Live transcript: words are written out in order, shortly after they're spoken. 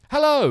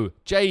Hello,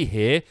 Jay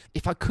here.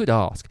 If I could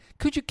ask,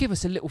 could you give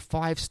us a little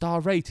 5-star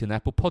rating on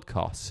Apple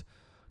Podcasts?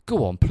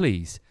 Go on,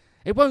 please.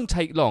 It won't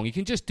take long. You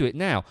can just do it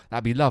now.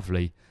 That'd be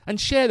lovely. And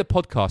share the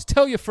podcast.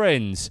 Tell your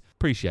friends.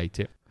 Appreciate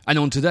it. And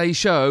on today's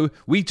show,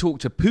 we talk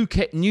to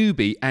Phuket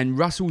newbie and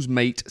Russell's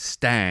mate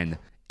Stan.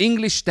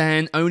 English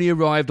Stan only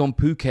arrived on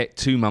Phuket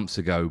 2 months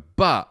ago,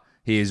 but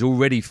he has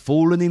already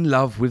fallen in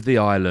love with the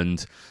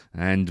island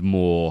and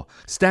more.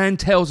 Stan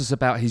tells us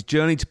about his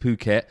journey to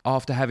Phuket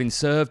after having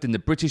served in the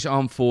British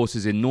Armed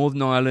Forces in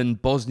Northern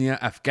Ireland, Bosnia,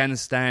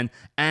 Afghanistan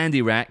and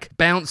Iraq,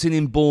 bouncing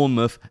in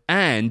Bournemouth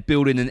and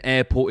building an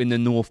airport in the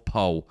North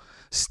Pole.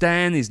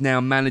 Stan is now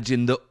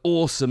managing the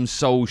awesome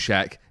Soul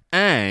Shack,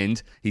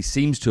 and he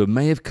seems to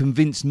may have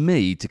convinced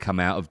me to come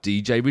out of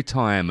DJ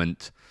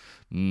retirement.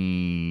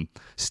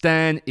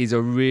 Stan is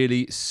a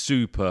really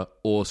super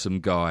awesome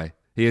guy.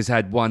 He has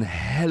had one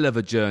hell of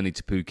a journey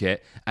to Phuket,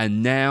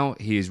 and now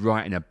he is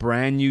writing a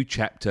brand new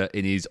chapter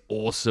in his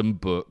awesome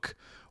book.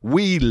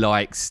 We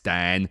like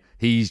Stan.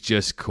 He's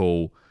just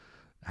cool.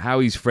 How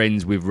he's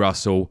friends with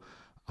Russell,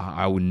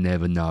 I will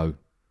never know.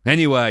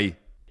 Anyway,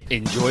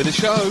 enjoy the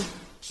show.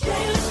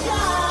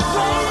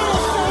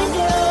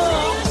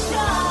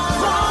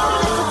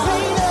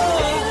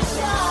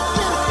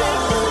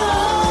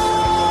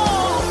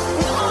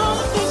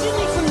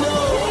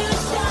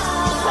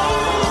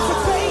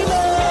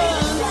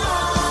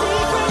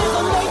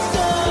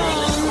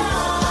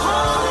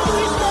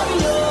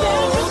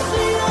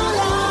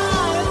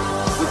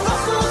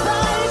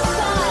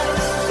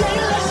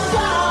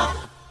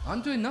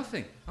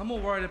 Nothing. I'm more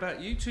worried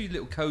about you two, you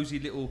little cosy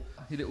little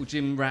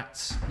gym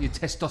rats. Your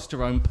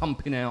testosterone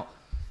pumping out.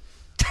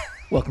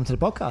 Welcome to the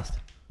podcast.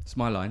 It's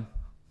my line.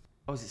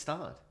 Oh, has it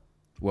started?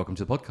 Welcome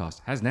to the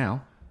podcast. Has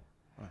now.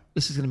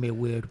 This is going to be a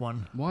weird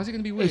one. Why is it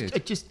going to be weird?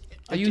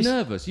 Are you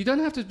nervous? You don't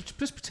have to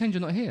just pretend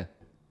you're not here.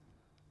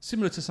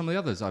 Similar to some of the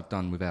others I've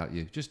done without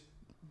you.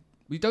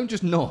 You don't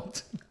just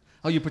not.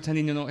 Oh, you're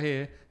pretending you're not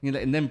here. And you're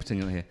letting them pretend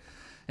you're not here.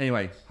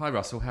 Anyway, hi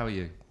Russell. How are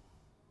you?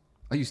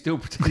 Are you still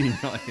pretending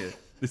you're not here?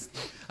 This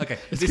could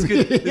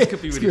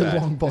be really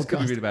bad. This could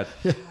be really bad.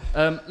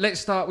 Yeah.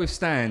 Let's start with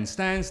Stan.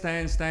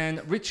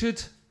 Stan.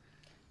 Richard.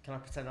 Can I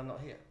pretend I'm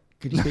not here?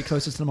 Could you speak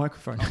closer to the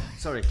microphone?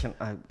 Sorry.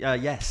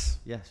 Yes.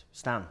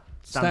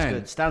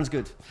 Stan's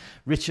good.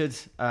 Richard.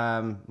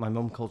 My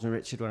mum calls me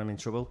Richard when I'm in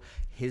trouble.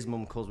 His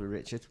mum calls me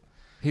Richard.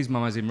 His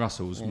mum as in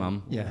Russell's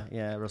mum.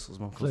 Yeah. Russell's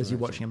mum. For those of you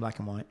watching in black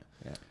and white.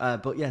 Yeah.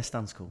 But yeah,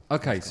 Stan's cool.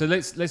 Okay, so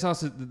let's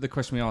ask the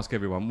question we ask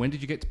everyone. When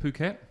did you get to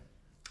Phuket?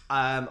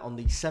 On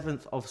the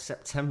 7th of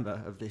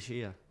September of this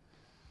year.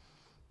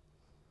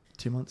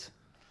 2 months.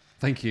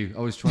 Thank you. I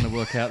was trying to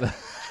work out that.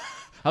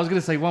 I was going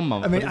to say 1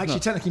 month. I mean,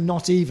 actually, technically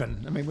not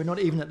even. I mean, we're not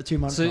even at the 2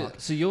 month mark.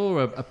 So you're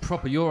our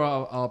proper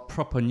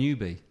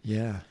newbie.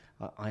 Yeah.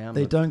 I am.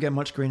 They don't get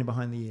much greener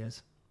behind the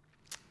ears.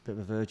 Bit of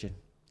a virgin.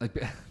 I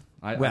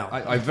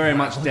very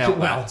much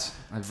doubt that.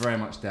 I very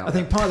much doubt I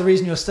think part of the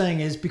reason you're staying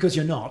is because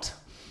you're not.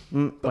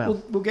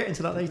 But we'll get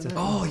into that later.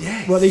 Oh,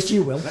 yes. Well, at least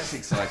you will. That's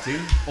exciting.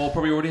 Or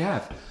probably already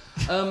have.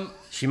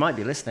 She might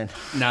be listening.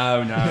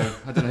 No.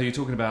 I don't know who you're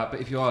talking about,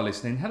 but if you are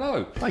listening,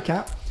 hello. Hi,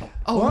 Kat.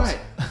 Oh, what?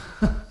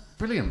 Right.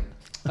 Brilliant.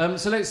 Where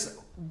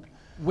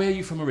are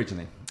you from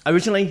originally?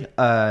 Originally,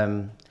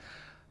 from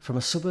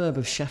a suburb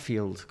of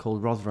Sheffield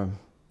called Rotherham.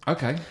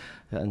 Okay.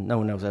 And no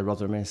one knows where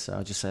Rotherham is, so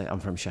I'll just say I'm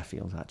from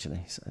Sheffield,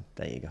 actually. So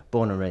there you go.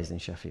 Born and raised in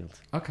Sheffield.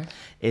 Okay.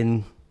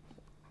 In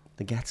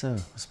the ghetto,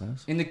 I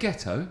suppose. In the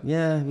ghetto?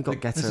 Yeah, we've got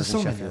ghettos There's a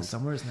song in in Sheffield. there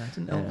somewhere, isn't there?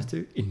 Didn't Elvis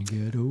do? In the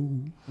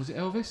ghetto. Was it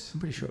Elvis? I'm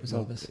pretty sure it was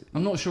Elvis.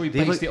 I'm not sure he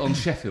based it on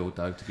Sheffield,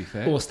 though, to be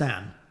fair. Or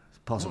Stan. It's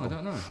possible. I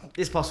don't know.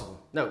 It's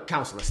possible. No,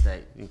 council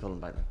estate, you call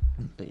them back then.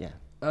 But yeah.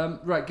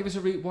 Right, give us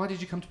why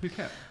did you come to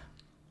Phuket?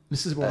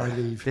 This is where I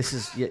leave. This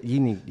is,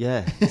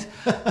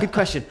 Good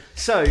question.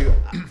 So,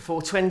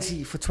 for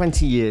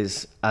 20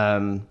 years,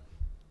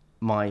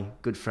 my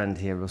good friend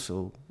here,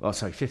 Russell,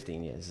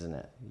 15 years, isn't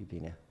it? You've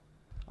been here.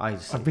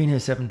 I've been here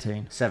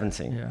 17.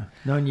 17. Yeah.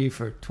 Known you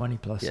for 20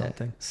 plus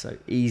something. So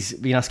he's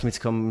been asking me to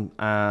come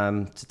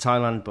to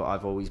Thailand, but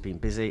I've always been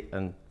busy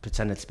and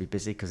pretended to be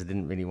busy because I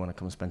didn't really want to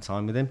come and spend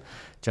time with him,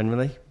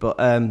 generally. But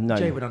no.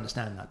 Jay would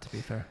understand that, to be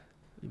fair.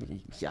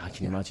 Yeah, I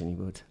can imagine he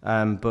would.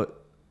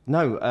 But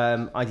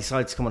no, I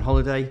decided to come on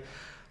holiday.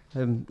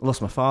 Lost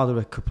my father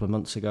a couple of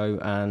months ago,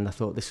 and I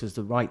thought this was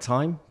the right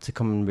time to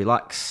come and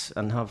relax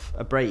and have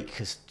a break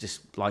because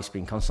just life's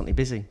been constantly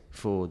busy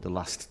for the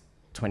last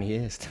 20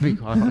 years, to be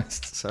quite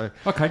honest. So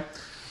okay,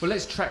 well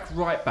let's track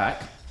right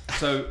back.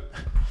 So,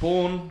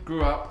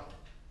 grew up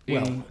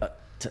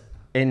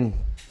in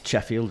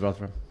Sheffield,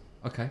 Rotherham.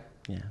 Okay.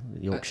 Yeah,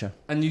 Yorkshire.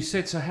 And you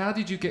said, so how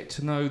did you get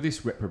to know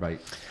this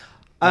reprobate?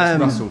 That's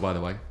Russell, by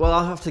the way. Well,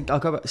 I'll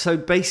go back. So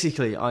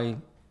basically,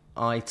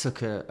 I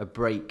took a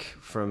break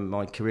from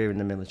my career in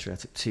the military. I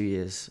took 2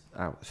 years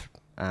out,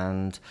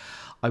 and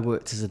I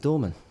worked as a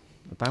doorman,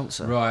 a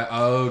bouncer. Right.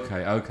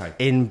 Okay.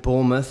 In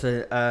Bournemouth,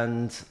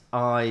 and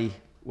I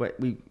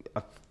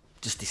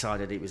just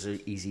decided it was an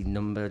easy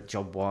number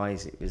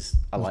job-wise.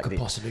 I What liked could it.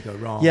 possibly go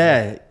wrong?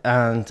 Yeah,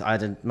 and I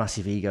had a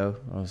massive ego.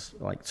 I was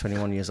like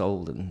 21 years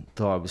old and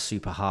thought I was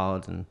super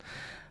hard, and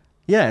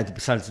yeah, I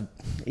decided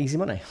easy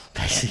money,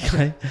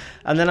 basically.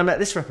 And then I met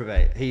this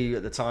reprobate. He,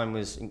 at the time,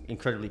 was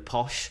incredibly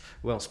posh,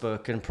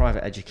 well-spoken,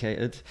 private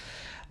educated.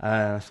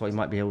 I thought he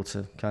might be able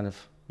to kind of,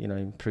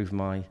 improve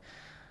my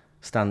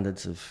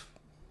standards of...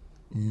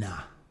 Nah.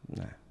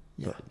 No.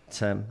 Yeah.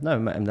 But, no, I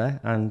met him there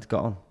and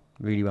got on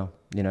really well.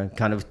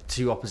 Kind of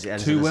two opposite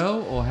ends. Too of this.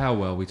 well, or how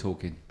well are we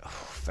talking?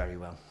 Oh, very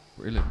well.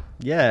 Really?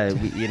 Yeah,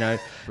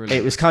 Brilliant.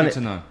 it was kind Good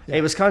of... to know.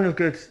 It was kind of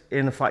good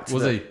in the fact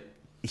Was that...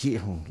 he?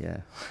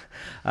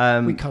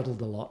 Yeah. We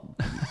cuddled a lot.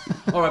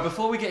 All right,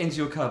 before we get into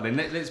your cuddling,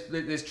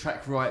 let's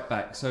track right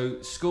back.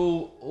 So,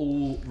 school,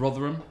 all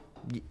Rotherham,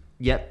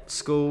 Yep,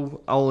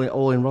 school, all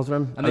in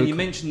Rotherham. and then you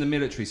mentioned the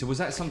military. So, was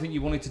that something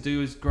you wanted to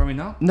do as growing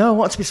up? No, I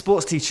wanted to be a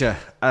sports teacher,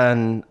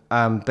 and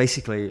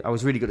basically, I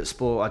was really good at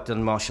sport. I'd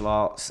done martial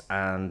arts,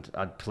 and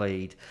I'd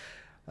played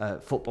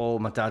football.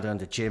 My dad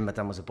owned a gym. My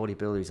dad was a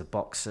bodybuilder. He was a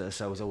boxer,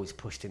 so I was always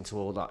pushed into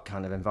all that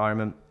kind of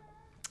environment.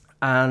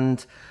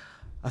 And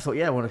I thought,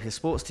 yeah, I want to be a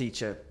sports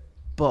teacher,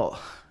 but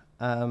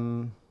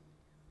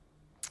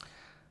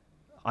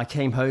I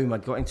came home.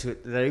 I'd got into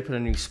it. They opened a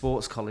new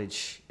sports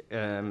college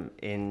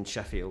in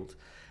Sheffield,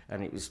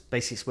 and it was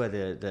basically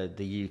where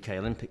the UK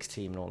Olympics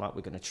team and all that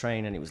were going to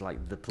train, and it was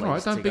like the place. All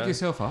right, don't to big go.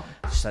 yourself up.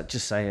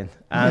 Just saying.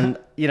 And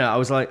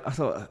I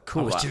thought,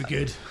 cool. I was too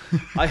good.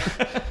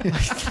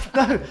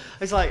 No,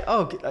 it's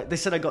like, they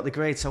said I got the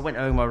grade, so I went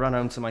home. I ran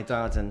home to my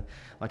dad, and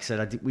like I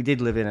said, we did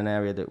live in an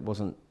area that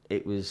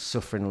it was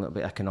suffering a little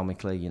bit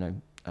economically.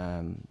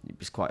 It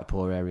was quite a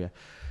poor area,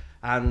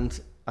 and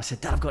I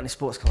said, Dad, I've got in a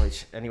sports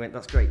college. And he went,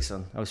 that's great,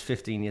 son. I was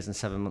 15 years and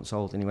 7 months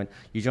old. And he went,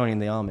 you're joining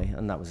the army.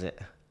 And that was it.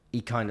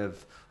 He kind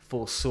of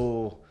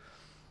foresaw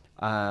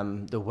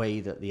the way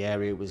that the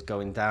area was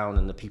going down,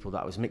 and the people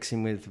that I was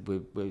mixing with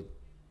were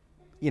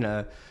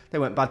they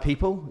weren't bad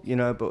people,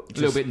 but just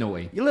A little bit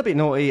naughty. a little bit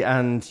naughty.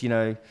 And,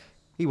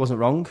 he wasn't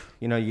wrong.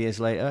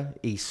 Years later,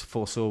 he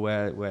foresaw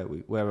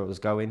where I was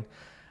going.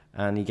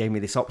 And he gave me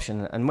this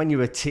option. And when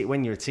you're a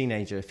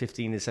teenager,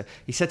 15,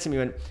 he said to me,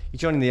 "You're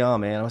joining the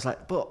army," and I was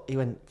like, "But," he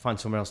went, "find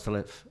somewhere else to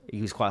live."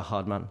 He was quite a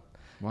hard man,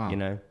 Wow.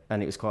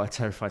 and it was quite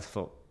terrifying. I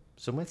thought,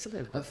 somewhere to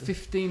live. At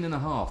 15 and a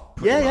half.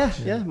 Yeah.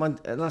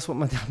 That's what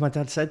my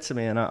dad said to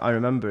me, and I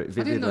remember it I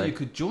vividly. didn't know you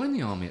could join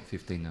the army at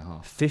 15 and a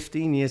half.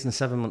 15 years and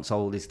 7 months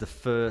old is the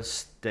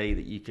first day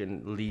that you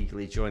can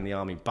legally join the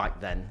army.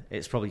 Back then,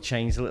 it's probably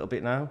changed a little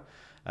bit now.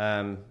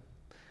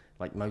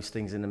 Like most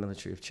things in the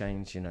military have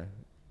changed,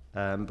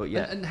 But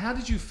yeah. And how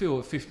did you feel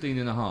at 15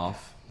 and a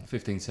half,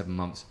 15, 7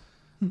 months,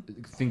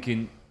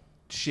 thinking,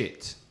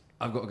 shit,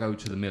 I've got to go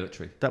to the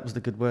military? That was the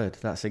good word.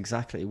 That's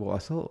exactly what I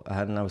thought.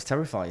 And I was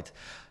terrified.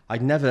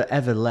 I'd never,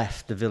 ever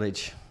left the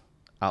village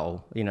at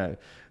all.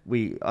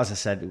 As I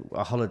said,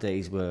 our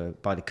holidays were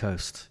by the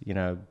coast,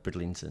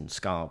 Bridlington,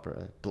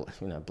 Scarborough,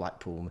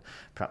 Blackpool,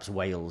 perhaps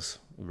Wales,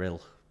 Rhyl,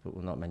 but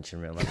we'll not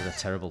mention Rhyl. That was a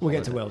terrible We'll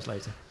holiday. get to Wales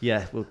later.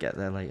 Yeah, we'll get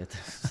there later.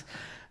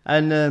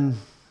 And...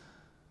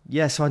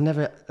 so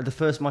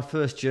my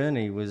first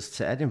journey was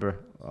to Edinburgh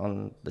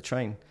on the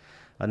train.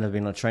 I'd never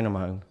been on a train on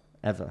my own,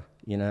 ever,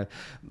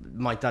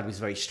 My dad was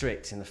very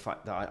strict in the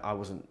fact that I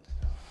wasn't...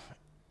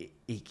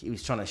 He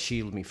was trying to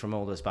shield me from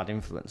all those bad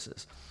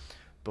influences.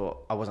 But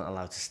I wasn't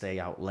allowed to stay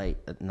out late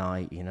at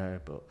night,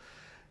 but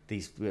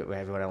where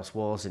everyone else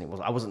was,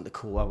 and I wasn't the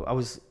cool... I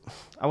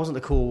wasn't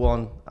the cool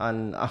one,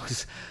 and I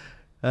was...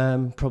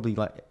 probably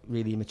like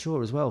really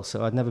immature as well.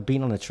 So I'd never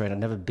been on a train. I'd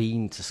never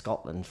been to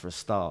Scotland for a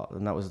start,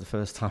 and that was the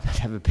first time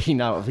I'd ever been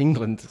out of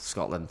England to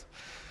Scotland.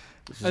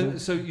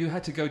 So you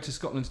had to go to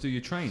Scotland to do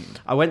your training?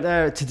 I went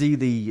there to do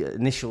the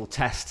initial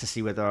test to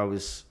see whether I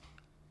was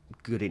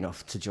good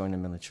enough to join the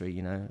military.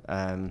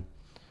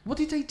 What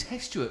did they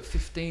test you at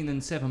 15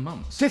 and 7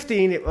 months?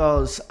 15 it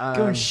was.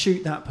 Go and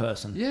shoot that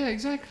person. Yeah,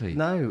 exactly.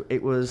 No,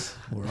 it was.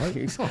 All right. Do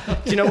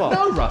you know what?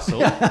 No,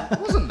 Russell. It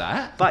wasn't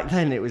that. Back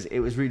then it was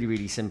really,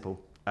 really simple.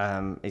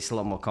 It's a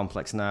lot more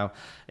complex now.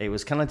 It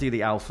was, can I do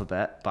the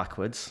alphabet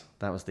backwards?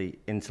 That was the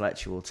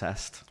intellectual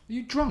test. Are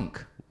you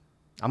drunk?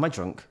 Am I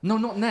drunk? No,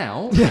 not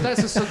now.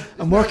 That's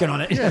I'm working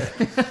on it. Yeah.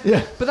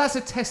 Yeah. But that's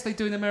a test they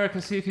do in America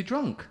to see if you're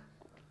drunk.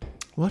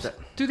 What?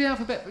 Do the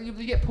alphabet. You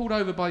get pulled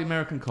over by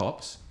American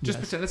cops. Just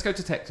Yes. pretend. Let's go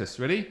to Texas.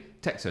 Ready?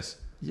 Texas.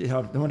 Yeah,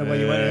 I wonder where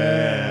you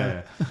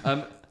went.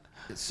 Yeah.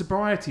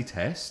 Sobriety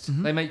test.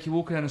 They make you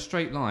walk down a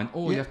straight line,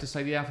 or you have to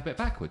say the alphabet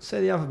backwards.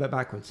 Say the alphabet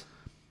backwards.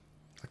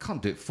 I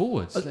can't do it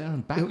forwards. They're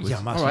backwards. Yeah,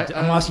 I'm All asking,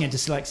 right, I'm asking you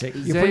dyslexic. Z-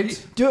 You'll probably,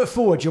 do it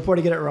forward, you'll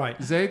probably get it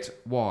right. Z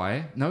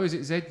Y. No, is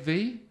it Z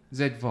V?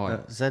 Z Y.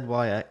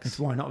 ZYX. It's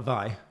why, not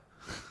Vi.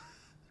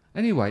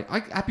 Anyway,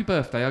 happy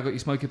birthday! I got you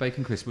smoky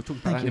bacon crisp. We'll talk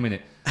about that in a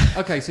minute.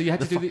 Okay, so you had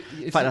to do the.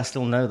 In fact, I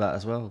still know that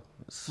as well.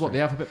 What, the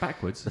alphabet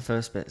backwards? The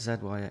first bit,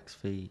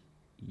 ZYXVU.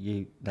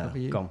 No,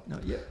 W. gone. No,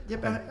 yeah,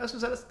 but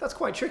that's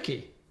quite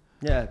tricky.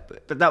 Yeah,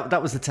 but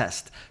that was the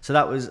test. So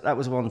that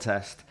was one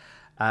test,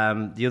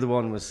 The other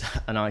one was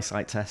an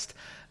eyesight test.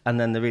 And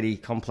then the really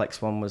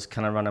complex one was,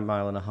 can I run a 1.5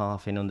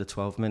 miles in under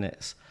 12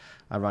 minutes?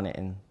 I ran it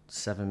in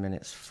 7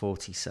 minutes,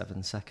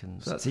 47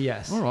 seconds. So that's a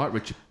yes. All right,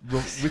 Richard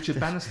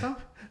Bannister?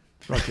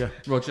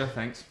 Roger,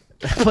 thanks.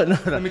 But no.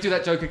 Let me do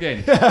that joke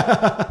again.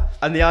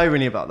 And the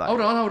irony about that.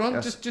 Hold on.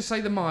 Yes. Just say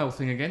the mile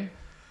thing again.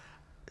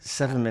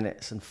 7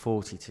 minutes and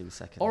 42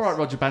 seconds. All right,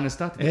 Roger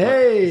Bannister.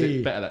 Hey! Is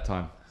it better that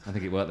time? I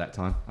think it worked that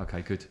time.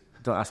 Okay, good.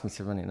 Don't ask me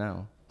to run it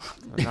now.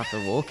 I'd have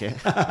to walk it.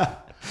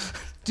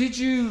 Did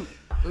you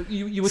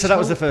were So that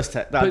was the first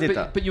test. I did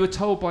that. But you were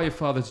told by your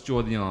father to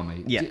join the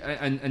army. Yeah.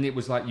 And it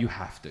was like, you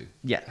have to.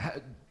 Yeah.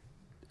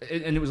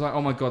 And it was like,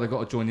 oh my God, I got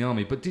to join the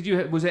army. But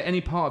was there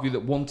any part of you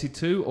that wanted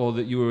to, or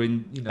that you were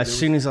in? As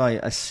soon as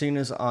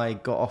I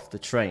got off the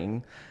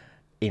train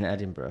in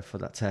Edinburgh for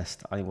that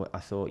test, I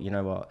thought, you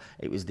know what?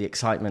 It was the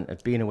excitement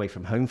of being away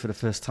from home for the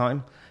first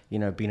time.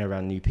 Being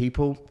around new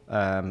people,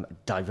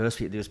 diverse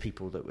people. There was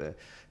people that were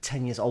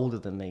 10 years older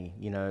than me.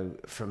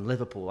 From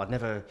Liverpool. I'd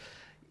never.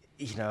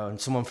 And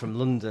someone from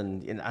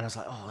London, and I was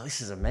like, "Oh, this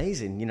is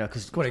amazing!"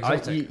 Because quite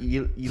exotic.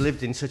 You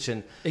lived in such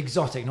an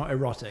exotic, not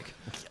erotic.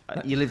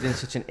 You lived in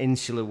such an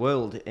insular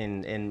world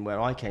in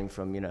where I came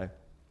from.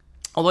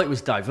 Although it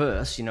was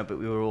diverse, but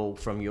we were all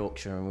from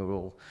Yorkshire, and we were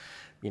all,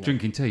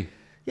 drinking tea.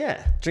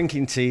 Yeah,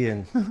 drinking tea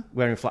and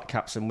wearing flat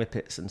caps and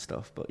whippets and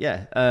stuff. But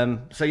yeah,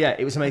 so yeah,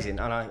 it was amazing,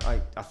 and I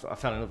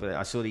fell in love with it.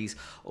 I saw these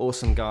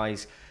awesome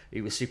guys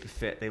who were super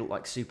fit. They looked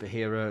like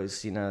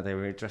superheroes. They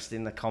were dressed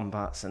in the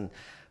combats, and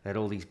they had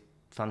all these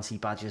fancy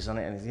badges on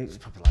it, and it was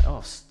probably like,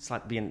 it's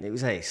like it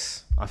was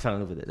ace. I fell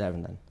in love with it there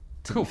and then,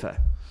 to be fair.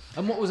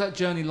 And what was that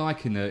journey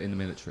like in the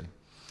military?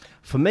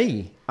 For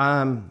me,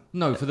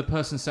 no, for the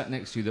person sat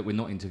next to you that we're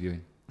not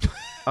interviewing.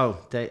 Oh,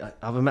 Dave,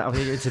 I've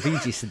interviewed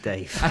to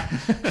Dave.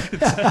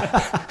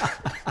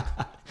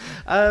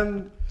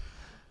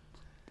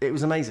 It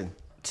was amazing,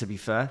 to be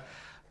fair.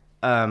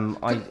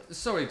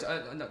 Sorry.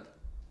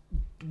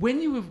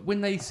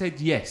 When they said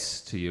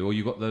yes to you, or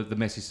you got the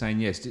message saying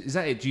yes, is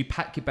that it? Do you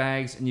pack your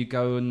bags and you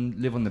go and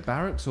live on the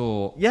barracks,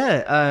 or?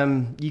 Yeah,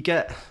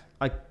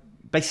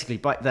 basically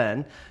back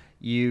then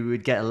you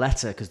would get a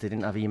letter, because they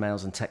didn't have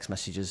emails and text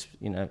messages.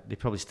 They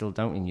probably still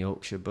don't in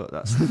Yorkshire, but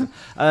that's.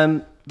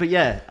 But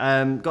yeah,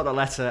 got that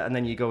letter, and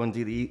then you go and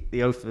do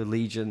the oath of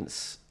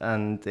allegiance,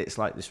 and it's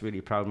like this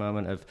really proud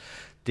moment of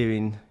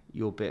doing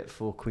your bit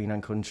for Queen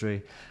and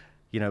country,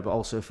 but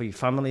also for your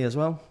family as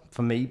well.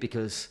 For me,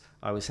 because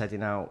I was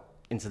heading out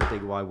into the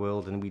big wide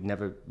world, and we'd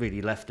never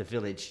really left the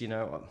village,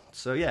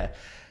 So yeah,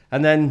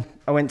 and then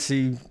I went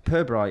to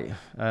Pirbright,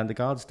 the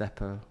Guards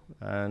Depot,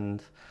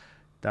 and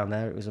down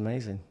there it was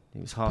amazing.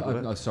 It was hard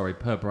work. Oh, sorry,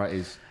 Pirbright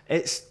is.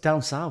 It's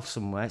down south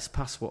somewhere. It's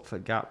past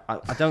Watford Gap.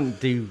 I don't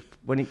do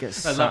when it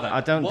gets. I love that.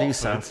 I don't Watford do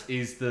south.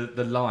 Is the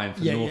line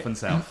for north and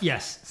south?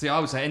 Yes. See, I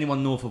would say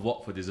anyone north of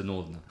Watford is a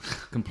northerner,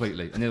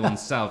 completely, and anyone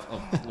south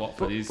of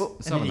Watford is a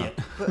southerner.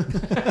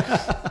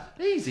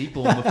 Easy,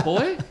 Bournemouth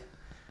boy.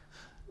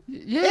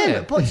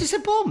 Yeah, but you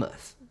said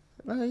Bournemouth.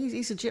 No,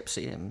 he's a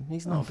gypsy. Him.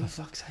 He's not. Oh, for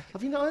fuck's sake!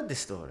 Have you not heard this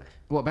story?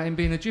 What about him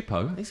being a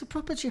gyppo? He's a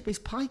proper gyp. He's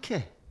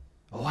pikey.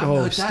 Oh, I've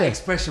heard that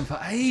expression for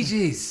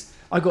ages.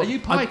 Are you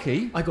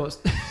pikey? I got.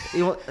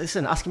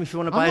 Listen, ask him if you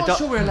want to buy I'm a dog. not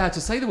sure we're allowed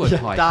to say the word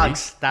pikey.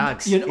 Dags.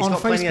 On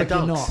Facebook,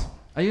 you're not.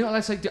 Are you not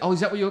allowed to say? Oh, is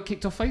that what you got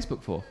kicked off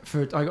Facebook for?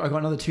 I got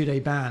another 2-day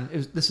ban.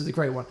 This is a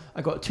great one.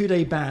 I got a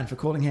 2-day ban for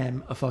calling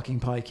him a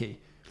fucking pikey.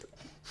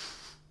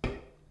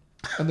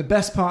 And the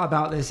best part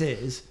about this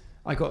is,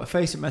 I got a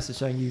Facebook message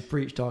saying you've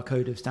breached our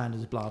code of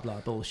standards, blah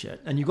blah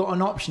bullshit. And you got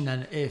an option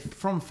then, if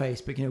from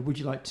Facebook, would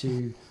you like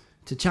to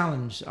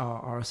challenge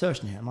our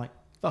assertion here? I'm like,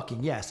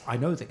 fucking yes, I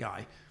know the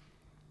guy.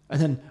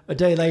 And then a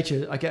day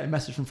later, I get a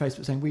message from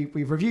Facebook saying,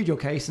 we've reviewed your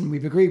case and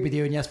we've agreed with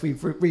you, and yes,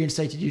 we've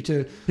reinstated you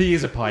to... He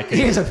is a pikey.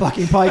 He is a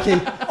fucking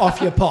pikey.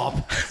 Off your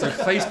pop. So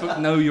Facebook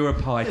know you're a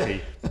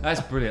pikey.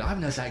 That's brilliant. I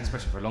haven't heard that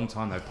expression for a long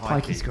time, though.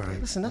 Pikey. Pikey's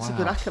great. Listen, that's a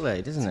good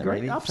accolade, isn't it?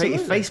 Great. Really?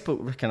 Absolutely. If Facebook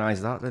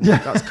recognise that, then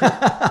that's cool.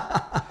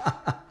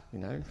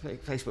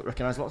 Facebook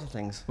recognise lots of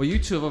things. Well, you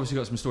two have obviously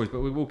got some stories, but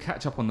we will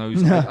catch up on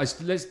those.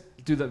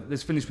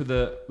 Let's finish with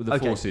the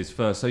forces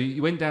first. So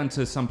you went down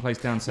to some place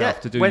down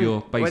south to do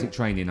your basic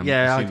training. I'm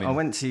assuming. I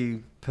went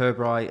to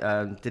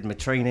Pirbright, did my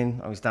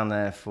training. I was down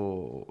there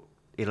for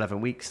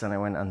 11 weeks. Then I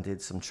went and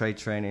did some trade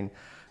training,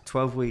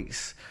 12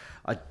 weeks.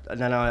 And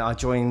then I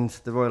joined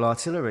the Royal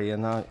Artillery,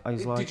 and I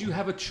was like... Did you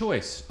have a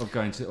choice of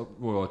going to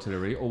Royal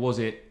Artillery, or was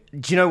it...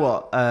 Do you know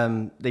what?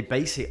 They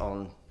base it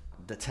on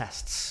the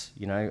tests,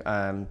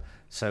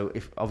 so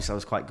obviously I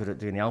was quite good at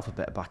doing the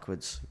alphabet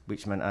backwards,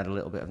 which meant I had a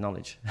little bit of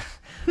knowledge.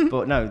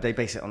 But no, they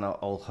base it on a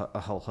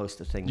whole host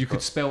of things. You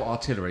could spell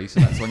artillery, so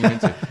that's what you're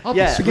into.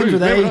 Yeah, begins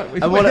with A.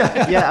 And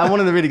one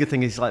of the really good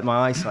things is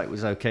my eyesight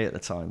was okay at the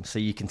time, so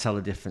you can tell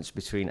the difference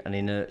between an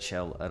inert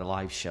shell and a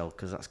live shell,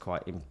 because that's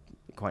quite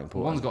important.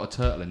 Well, one's got a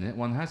turtle in it,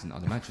 one hasn't,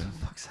 I'd imagine.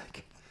 For fuck's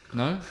sake.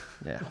 No?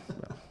 Yeah.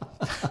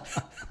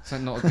 Is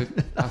that not a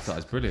good... I thought it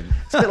was brilliant.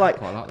 It's a bit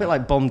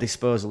like bomb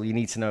disposal. You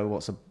need to know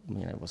what's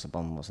a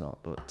bomb, what's not.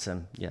 But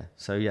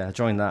I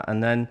joined that,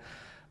 and then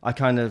I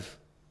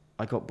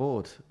I got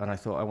bored and I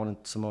thought I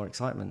wanted some more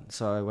excitement.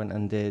 So I went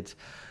and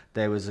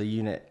there was a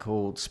unit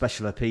called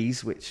Special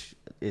OPs, which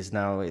is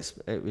now,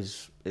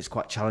 it's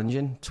quite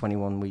challenging,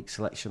 21-week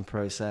selection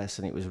process,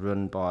 and it was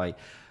run by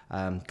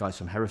guys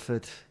from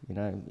Hereford. You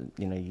know,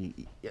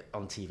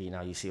 on TV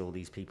now you see all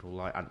these people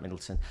like Ant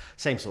Middleton,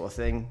 same sort of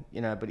thing,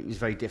 but it was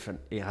very different.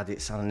 It had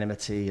its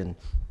anonymity, and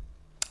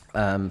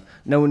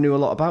no one knew a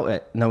lot about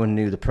it. No one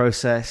knew the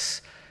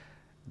process.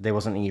 There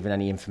wasn't even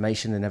any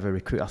information. They never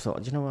recruit. I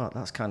thought, you know what,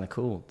 that's kind of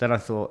cool. Then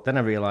I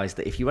realised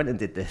that if you went and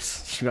did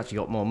this, you actually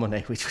got more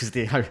money, which was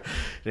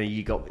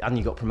you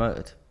got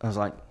promoted. I was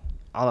like,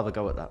 I'll have a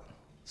go at that.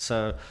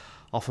 So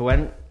off I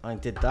went. I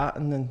did that,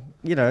 and then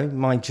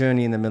my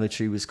journey in the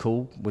military was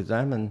cool with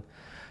them,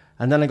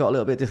 and then I got a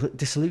little bit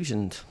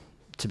disillusioned,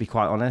 to be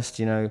quite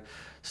honest.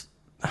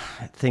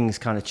 Things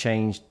kind of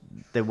changed.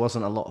 There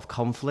wasn't a lot of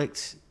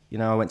conflict.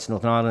 I went to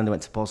Northern Ireland. I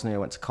went to Bosnia. I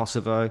went to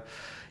Kosovo.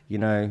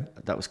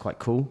 That was quite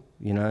cool,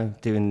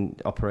 doing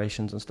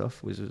operations and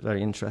stuff was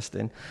very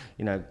interesting.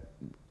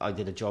 I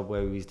did a job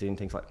where we was doing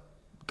things like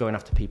going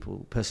after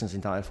persons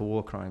indicted for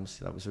war crimes.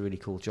 That was a really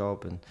cool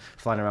job, and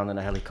flying around in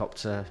a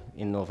helicopter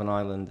in Northern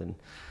Ireland and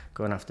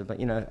going after,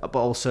 but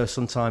also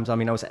sometimes, I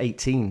was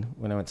 18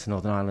 when I went to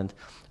Northern Ireland,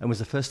 and it was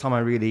the first time I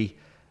really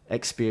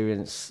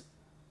experienced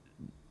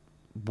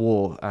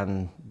war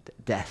and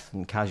death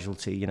and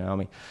casualty,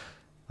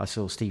 I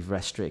saw Steve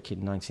Restrick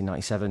in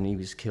 1997. He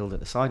was killed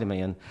at the side of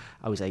me, and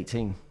I was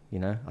 18.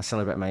 I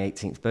celebrated my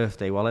 18th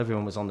birthday while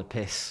everyone was on the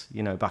piss,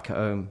 back at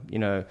home,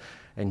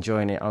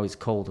 enjoying it. I was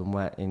cold and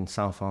wet in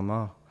South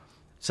Armagh.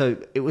 So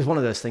it was one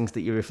of those things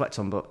that you reflect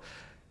on. But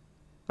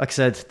like I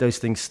said, those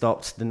things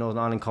stopped. The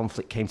Northern Ireland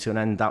conflict came to an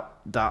end.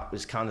 That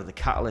was kind of the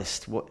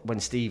catalyst.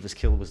 When Steve was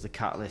killed was the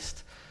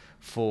catalyst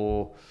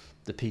for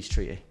the peace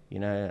treaty,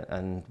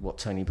 and what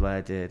Tony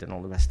Blair did and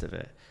all the rest of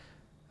it.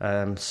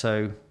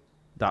 So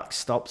that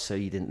stopped, so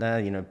you didn't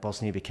there.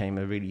 Bosnia became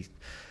a really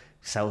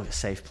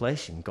safe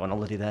place. You can go on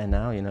holiday there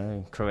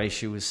now.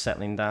 Croatia was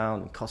settling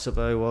down, and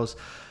Kosovo was.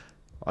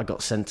 I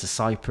got sent to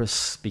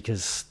Cyprus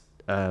because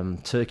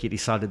Turkey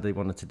decided they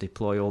wanted to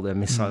deploy all their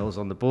missiles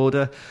on the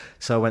border.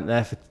 So I went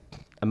there for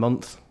a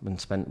month and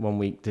spent 1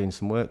 week doing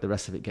some work, the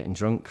rest of it getting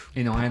drunk.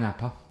 In Ayia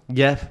Napa.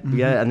 Yeah,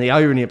 yeah. And the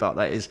irony about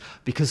that is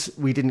because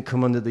we didn't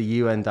come under the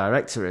UN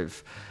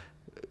directive,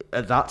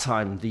 at that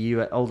time,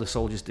 all the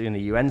soldiers doing the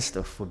UN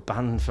stuff were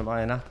banned from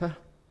Ayia Napa.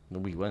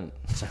 We weren't.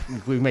 So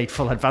we made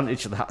full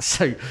advantage of that.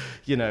 So,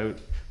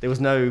 there was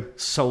no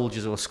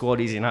soldiers or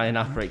squaddies in Ayia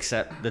Napa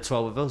except the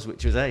 12 of us,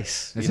 which was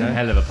ace. It's a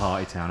hell of a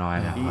party town,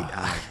 Ayia Napa.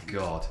 Oh,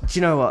 God. Do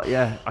you know what?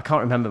 Yeah, I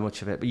can't remember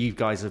much of it, but you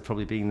guys have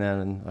probably been there,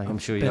 and I'm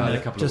sure you had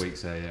a couple of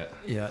weeks there, yeah.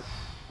 Yeah,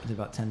 I did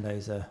about 10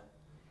 days there.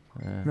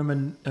 Yeah.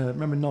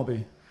 Remember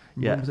Nobby?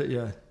 Yeah. Was it?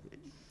 Yeah.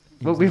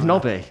 Well, with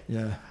Nobby?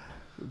 Yeah.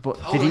 But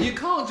you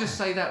can't just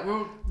say that.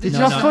 Did you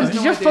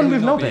have fun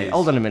with Nobby? Is.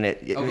 Hold on a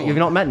minute. You've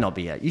not met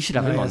Nobby yet. You should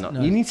have him on.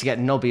 No. You need to get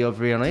Nobby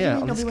over here on here.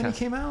 Did you meet Nobby when he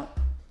came out?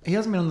 He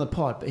hasn't been on the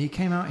pod, but he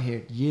came out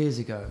here years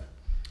ago.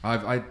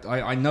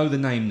 I know the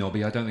name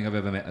Nobby. I don't think I've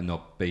ever met a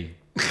Nobby.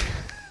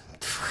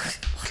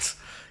 What?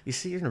 You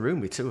see, you're in a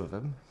room with two of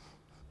them.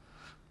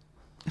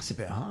 That's a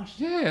bit harsh.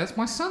 Yeah, that's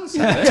my son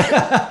said it.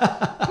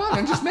 Come on,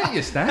 I just met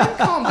you, Stan.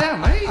 Calm down,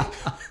 mate.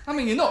 I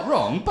mean, you're not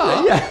wrong,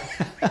 but... Yeah.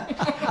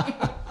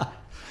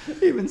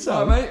 Even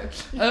so. Right,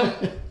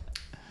 mate.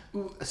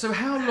 So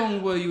how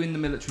long were you in the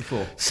military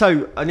for?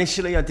 So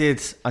initially I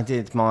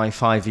did my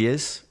 5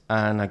 years,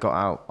 and I got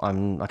out.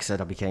 Like I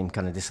said, I became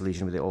kind of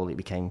disillusioned with it all. It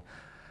became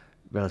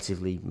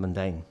relatively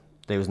mundane.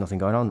 There was nothing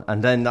going on.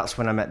 And then that's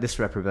when I met this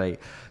reprobate.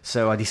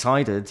 So I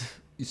decided...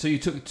 So you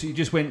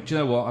just went, do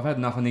you know what, I've had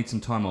enough, I need some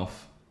time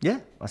off. Yeah,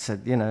 I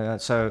said,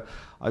 so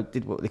I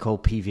did what they call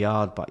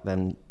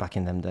PVR back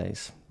in them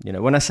days.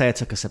 When I say I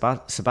took a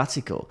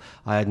sabbatical,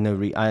 I had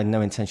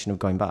no intention of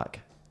going back,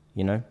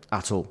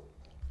 at all.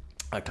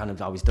 I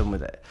was done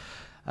with it.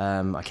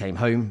 I came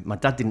home. My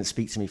dad didn't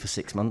speak to me for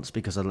 6 months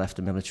because I left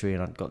the military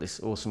and I'd got this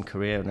awesome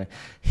career, and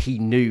he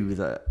knew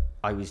that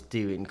I was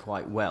doing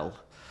quite well.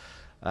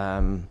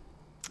 And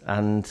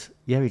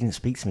yeah, he didn't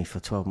speak to me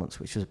for 12 months,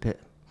 which was a bit...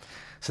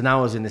 So now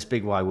I was in this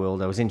big wide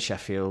world. I was in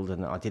Sheffield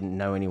and I didn't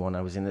know anyone.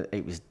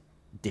 It was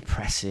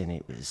depressing.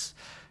 It was,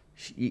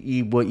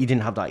 you didn't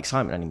have that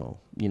excitement anymore,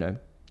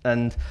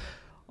 And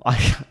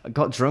I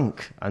got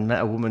drunk and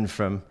met a woman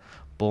from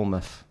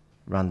Bournemouth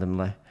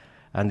randomly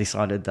and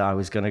decided that I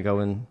was going to go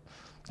and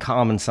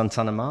Carmen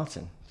Santana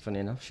Martin. Funny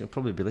enough, she'll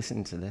probably be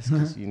listening to this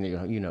because you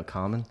know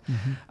Carmen.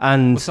 Mm-hmm.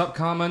 And what's up,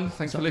 Carmen?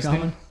 Thanks for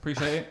listening. Carmen?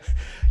 Appreciate it.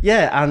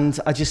 Yeah, and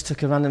I just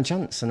took a random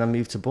chance and I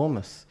moved to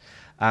Bournemouth,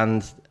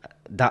 and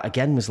that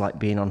again was like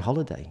being on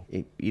holiday.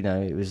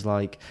 It was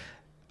like,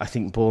 I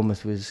think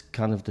Bournemouth was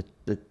kind of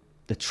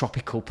the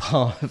tropical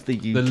part of the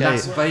UK. The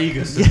Las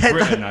Vegas of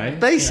Britain,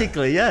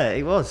 Basically, yeah,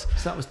 it was.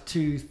 So that was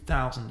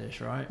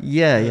 2000-ish, right?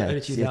 Yeah.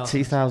 Early 2000s.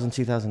 2000,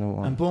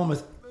 2001. And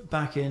Bournemouth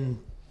back in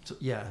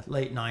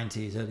late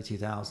 90s, early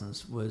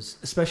 2000s was,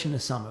 especially in the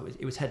summer,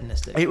 it was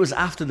hedonistic. It was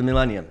after the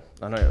millennium.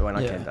 I know when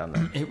I came down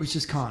there. It was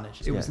just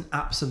carnage. It was an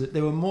absolute.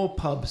 There were more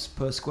pubs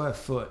per square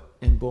foot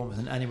in Bournemouth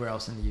than anywhere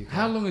else in the UK.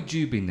 How long had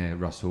you been there,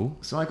 Russell?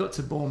 So I got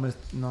to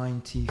Bournemouth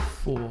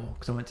 94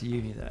 because I went to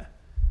uni there,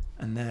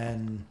 and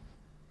then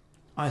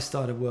I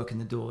started working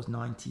the doors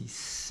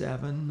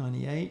 97,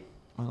 98,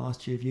 my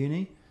last year of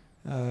uni,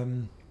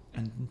 and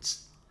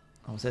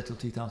I was there till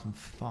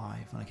 2005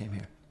 when I came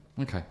here.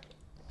 Okay.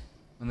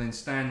 And then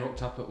Stan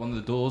rocked up at one of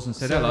the doors and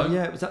said hello.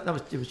 Yeah,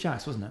 it was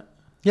Jack's, wasn't it?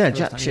 Yeah, First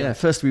Jack's. time, Yeah,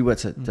 first we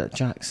worked at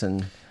Jack's,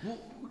 and Well,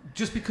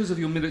 just because of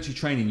your military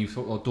training, you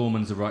thought,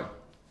 Doorman's the right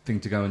thing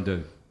to go and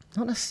do?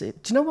 not necessarily.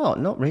 Do you know what?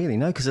 Not really.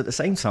 No, because at the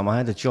same time I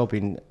had a job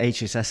in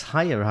HSS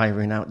Hire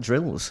hiring out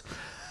drills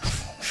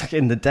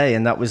in the day,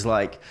 and that was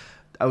like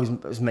I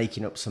was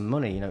making up some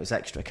money. It was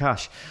extra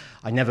cash.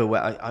 I never.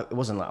 It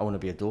wasn't like I want to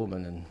be a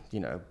doorman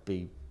and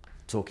be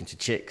talking to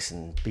chicks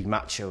and be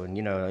macho and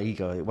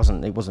ego. It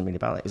wasn't really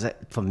about it.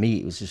 For me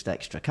it was just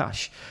extra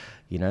cash,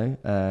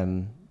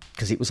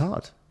 because it was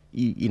hard.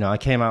 I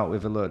came out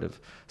with a load of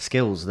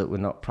skills that were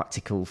not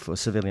practical for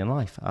civilian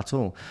life at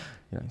all.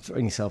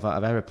 Throwing yourself out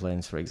of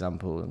aeroplanes, for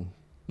example, and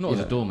Not as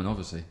a doorman,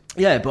 obviously.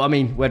 yeah, but I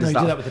mean, where does you that?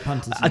 do that with the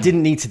punters. I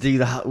didn't need to do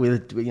that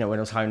with when I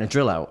was hiring a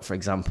drill out, for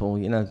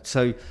example.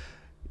 So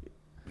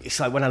it's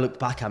like when I look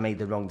back, I made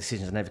the wrong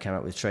decisions. I never came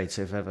out with a trade.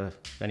 So if ever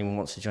anyone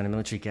wants to join the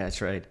military, get a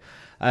trade.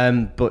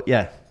 But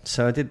yeah,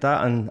 so I did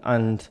that,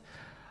 and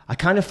I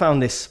kind of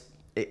found this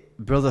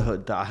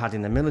brotherhood that I had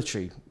in the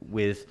military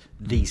with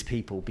these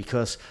people,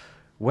 because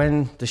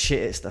when the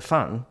shit hits the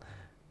fan,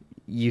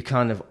 you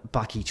kind of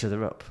back each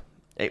other up.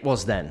 It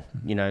was then,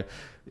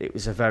 it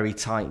was a very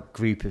tight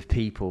group of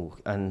people,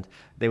 and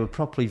they were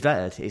properly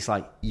vetted. It's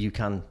like, you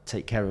can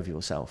take care of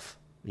yourself,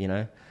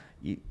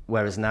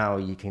 whereas now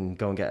you can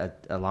go and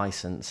get a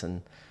license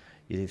and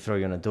you throw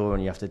you on a door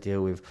and you have to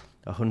deal with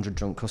 100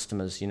 drunk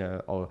customers,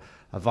 or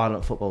a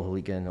violent football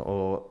hooligan,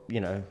 or,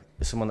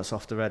 someone that's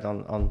off the red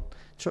on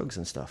drugs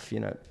and stuff.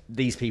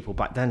 These people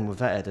back then were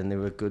vetted and they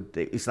were good.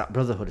 It's that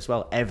brotherhood as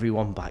well.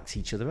 Everyone backed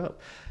each other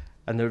up.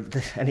 And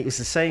it was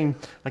the same,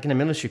 like in the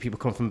military, people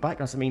come from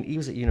backgrounds. I mean, he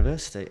was at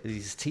university,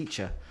 he's a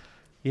teacher,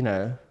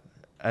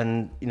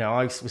 and,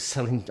 I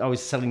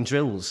was selling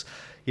drills.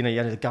 You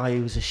had a guy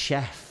who was a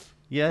chef.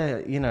 Yeah,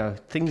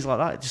 things like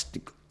that. Just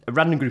a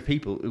random group of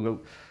people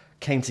who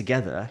came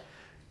together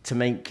to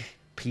make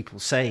people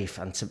safe,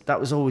 and that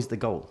was always the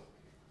goal.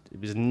 It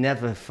was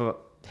never for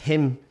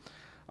him,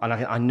 and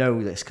I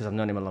know this because I've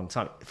known him a long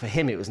time. For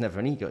him, it was never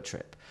an ego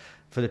trip.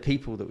 For the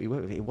people that we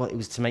worked with, it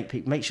was to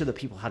make sure that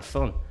people had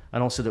fun,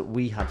 and also that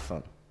we had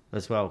fun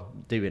as well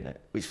doing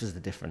it, which was the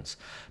difference.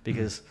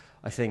 Because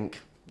I think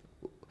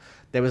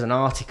there was an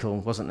article,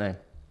 wasn't there,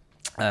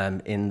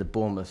 in the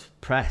Bournemouth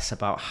Press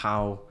about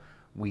how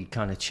we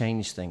kind of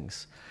changed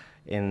things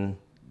in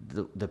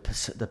the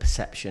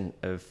perception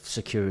of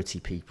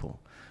security people.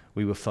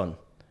 We were fun,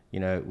 we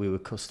were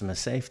customer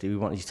safety. We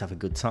wanted you to have a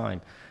good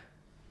time.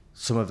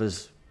 Some of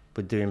us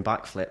were doing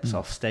backflips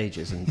off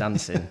stages and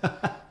dancing.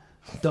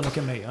 Don't look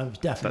at me. I was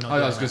definitely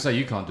not. I was going to say,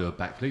 you can't do a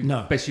backflip.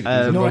 No. Especially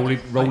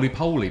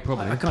roly-poly,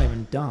 probably. I can't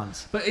even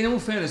dance. But in all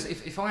fairness,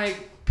 if I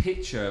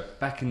picture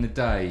back in the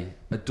day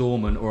a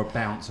doorman or a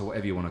bouncer,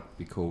 whatever you want to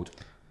be called,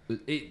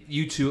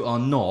 you two are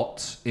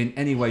not in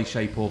any way,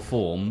 shape or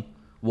form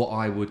what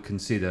I would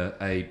consider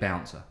a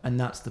bouncer. And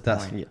that's the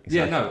point. Yeah, exactly.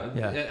 Yeah, no.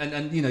 Yeah.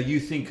 And you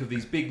think of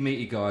these big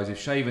meaty guys with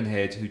shaven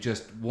heads who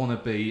just want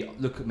to be,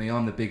 look at me,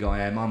 I'm the big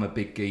I am, I'm a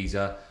big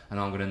geezer, and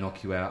I'm going to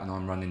knock you out, and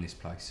I'm running this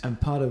place. And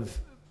part of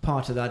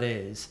that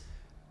is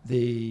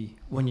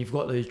when you've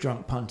got those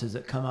drunk punters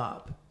that come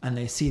up and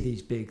they see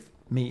these big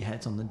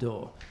meatheads on the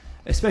door,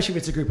 especially if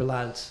it's a group of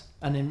lads.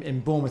 And in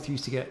Bournemouth, you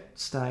used to get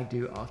stag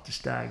do after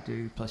stag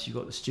do, plus you've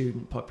got the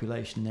student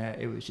population there.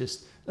 It was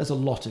just, there's a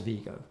lot of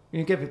ego.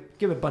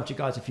 Give a bunch of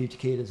guys a few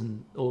tequilas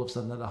and all of a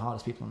sudden they're the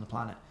hardest people on the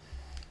planet.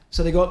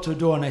 So they go up to a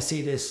door and they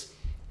see this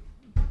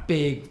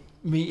big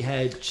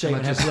meathead,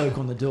 shaven head bloke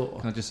on the door.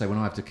 Can I just say, when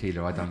I have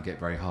tequila, I don't get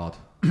very hard.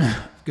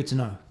 Good to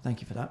know.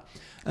 Thank you for that.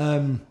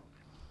 Can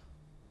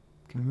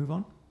we move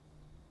on?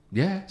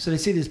 Yeah. So they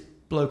see this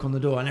bloke on the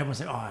door and everyone's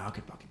like, I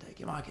could fucking take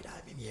him. I could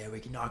have him. Yeah, I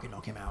could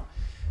knock him out.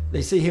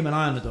 They see him and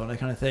I on the door and they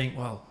kind of think,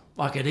 well,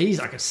 I could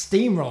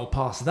steamroll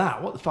past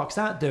that. What the fuck's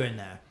that doing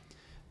there?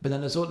 But then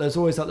there's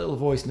always that little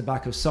voice in the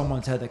back of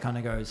someone's head that kind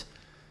of goes,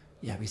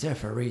 yeah, but he's there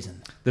for a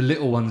reason. The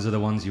little ones are the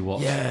ones you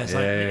watch. Yeah, he's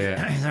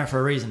there for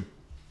a reason.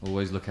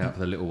 Always look out for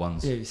the little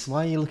ones. Yes.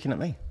 Why are you looking at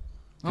me?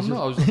 I'm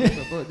not.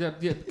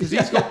 Because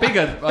he's got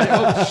bigger.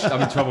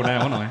 I'm in trouble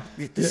now, aren't I?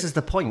 This is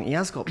the point. He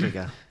has got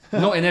bigger.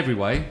 Not in every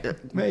way.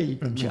 Me.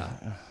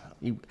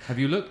 Have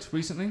you looked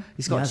recently?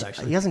 He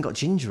hasn't got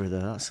ginger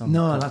though. That's something.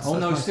 No, that's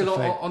still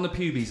on the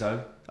pubies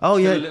though. Oh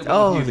still yeah. A little bit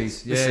on the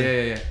pubes.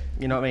 Yeah.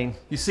 You know what I mean?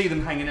 You see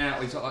them hanging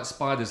out. He's got like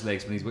spider's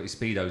legs when he's got his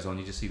speedos on.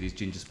 You just see these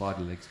ginger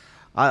spider legs.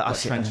 I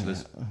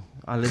tarantulas.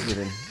 I live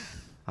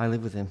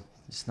with him.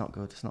 It's not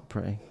good. It's not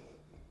pretty.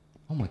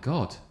 Oh my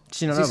god.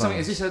 Do you not know about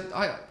Is this? this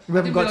a? We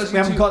haven't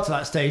got to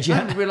that stage I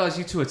yet. didn't realise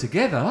you two are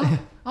together.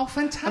 Oh,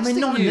 fantastic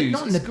not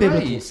news! in the It's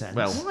biblical great. sense.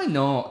 Well- Why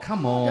not?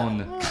 Come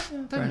on, fair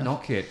don't enough.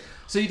 knock it.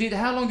 So you did.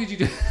 How long did you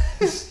do?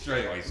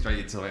 straight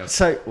into it.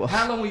 So well,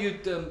 How long were you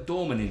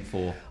dormant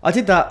for? I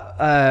did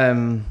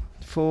that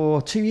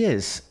for 2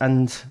 years,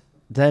 and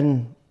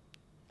then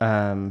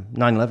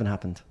 9/11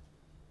 happened,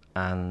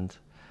 and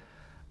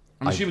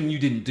I'm assuming you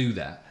didn't do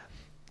that.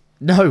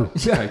 no,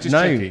 Okay, just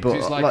no, checking. but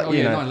It's like, like, oh you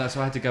yeah, know, no, so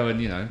I had to go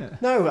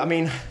and no, I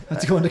mean, Had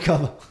to go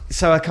undercover.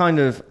 so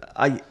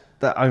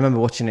I remember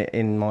watching it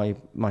in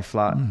my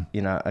flat.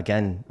 You know,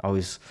 again, I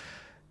was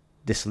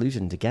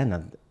disillusioned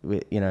again.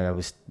 I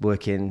was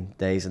working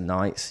days and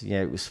nights.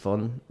 Yeah, it was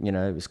fun. You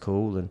know, it was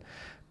cool.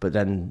 But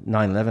then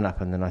 9/11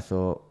 happened, and I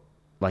thought,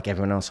 like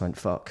everyone else, I went,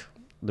 fuck,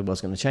 the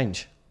world's going to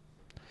change.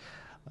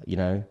 You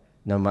know,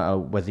 no matter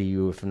whether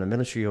you were from the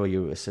military or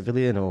you were a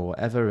civilian or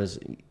whatever, as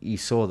you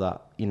saw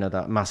that, you know,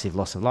 that massive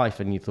loss of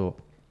life, and you thought,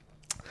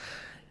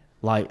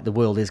 like, the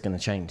world is going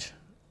to change.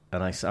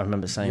 And I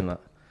remember saying that.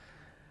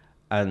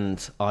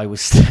 And I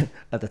was,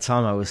 at the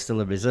time, I was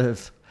still a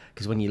reserve,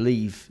 because when you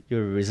leave,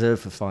 you're a reserve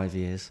for 5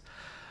 years.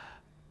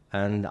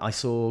 And I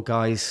saw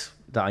guys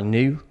that I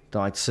knew, that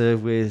I'd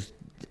served with.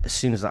 As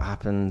soon as that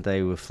happened,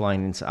 they were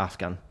flying into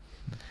Afghan.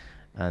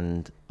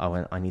 And I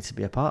went, I need to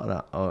be a part of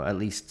that, or at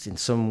least in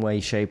some way,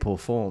 shape or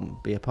form,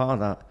 be a part of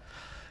that.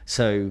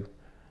 So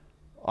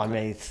I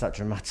made that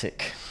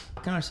dramatic.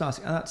 Can I just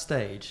ask, at that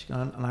stage,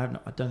 and I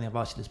don't think I've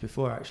asked you this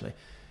before actually,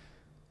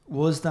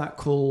 was that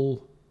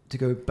call to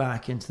go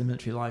back into the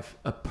military life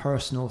a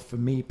personal, for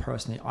me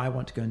personally, I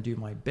want to go and do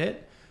my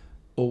bit?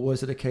 Or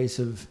was it a case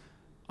of,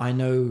 I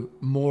know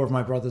more of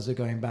my brothers are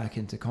going back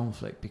into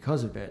conflict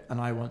because of it, and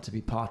I want to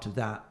be part of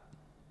that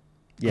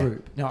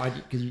group? No,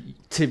 because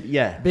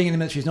being in the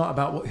military is not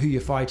about who you're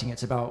fighting;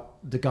 it's about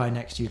the guy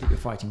next to you that you're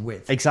fighting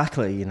with.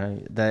 Exactly, you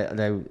know,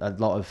 a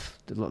lot of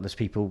those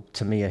people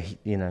to me are,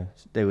 you know,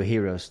 they were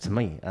heroes to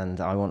me, and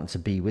I wanted to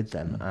be with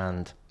them,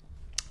 and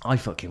I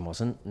fucking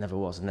wasn't, never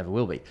was, and never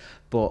will be.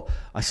 But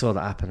I saw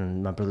that happen,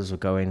 and my brothers were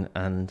going,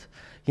 and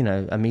you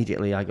know,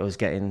 immediately I was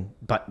getting.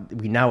 But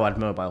we now had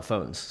mobile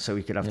phones, so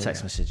we could have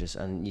text messages,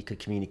 and you could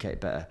communicate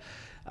better.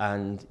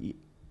 And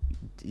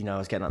you know, I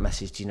was getting that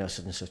message. Do you know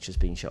such and such has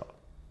been shot?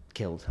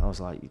 Killed. I was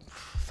like,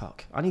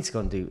 fuck, I need to go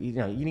and do, you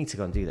know, you need to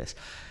go and do this.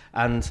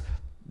 And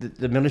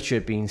the military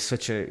had been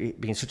such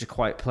a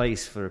quiet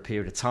place for a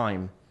period of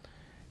time.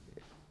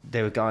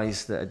 There were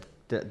guys that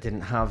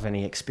didn't have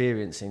any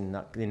experience in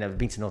that. They'd never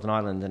been to Northern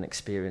Ireland and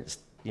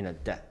experienced, you know,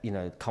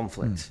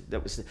 conflict.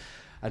 That was,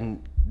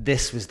 and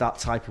this was that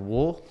type of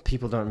war.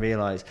 People don't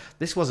realise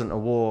this wasn't a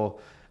war.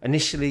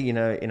 Initially, you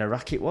know, in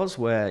Iraq it was,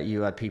 where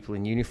you had people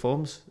in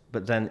uniforms,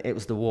 but then it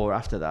was the war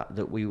after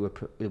that we were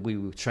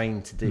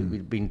trained to do.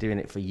 We'd been doing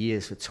it for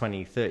years, for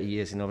 20, 30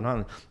 years in Northern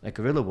Ireland, a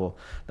guerrilla war.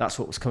 That's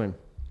what was coming,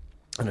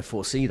 and I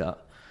foresee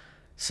that.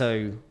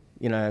 So,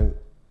 you know,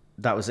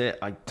 that was it.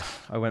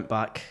 I went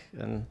back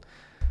and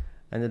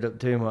ended up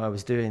doing what I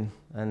was doing,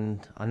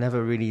 and I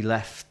never really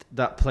left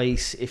that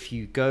place. If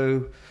you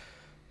go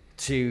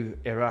to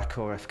Iraq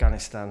or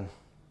Afghanistan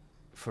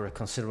for a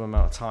considerable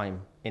amount of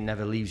time, it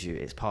never leaves you.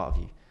 It's part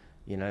of you.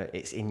 You know,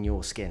 it's in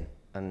your skin.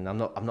 And I'm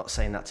not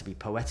saying that to be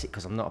poetic,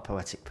 because I'm not a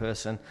poetic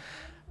person,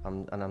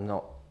 and I'm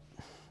not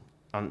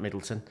Ant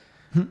Middleton.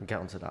 We'll get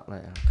onto that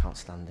later. I can't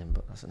stand him,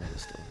 but that's another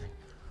story.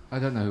 I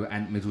don't know who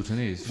Ant Middleton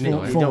is.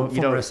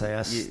 Former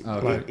SAS.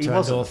 He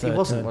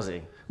wasn't, was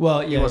he?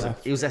 Well, He yeah. wasn't.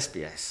 He was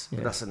SBS,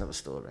 but that's another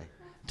story.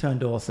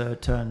 Turned author,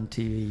 turned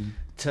TV.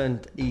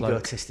 Turned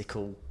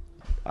egotistical.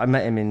 I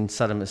met him in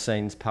Saddam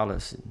Hussein's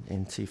palace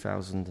in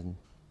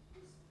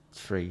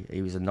 2003.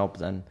 He was a knob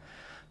then,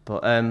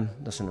 but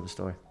that's another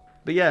story.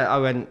 But yeah, I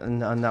went,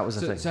 and that was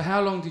the thing. So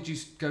how long did you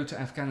go to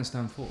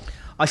Afghanistan for?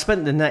 I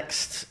spent the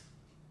next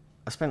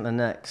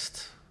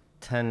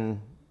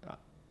 10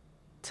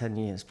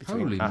 years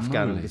between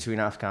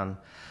Afghan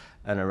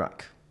and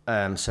Iraq.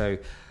 So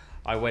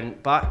I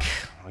went back,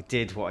 I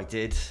did what I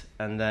did,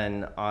 and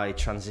then I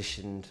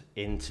transitioned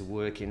into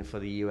working for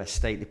the US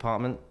State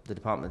Department, the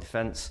Department of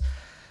Defense.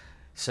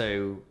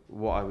 So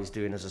what I was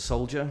doing as a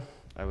soldier,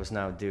 I was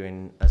now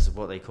doing as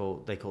what they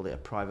called it a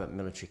private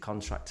military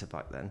contractor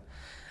back then.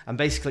 And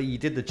basically you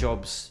did the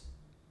jobs.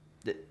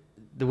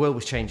 The world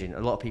was changing. A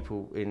lot of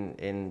people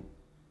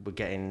were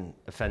getting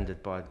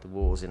offended by the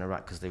wars in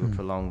Iraq because they were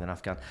prolonged in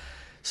Afghan.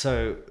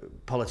 So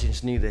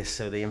politicians knew this,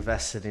 so they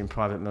invested in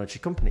private military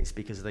companies,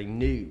 because they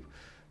knew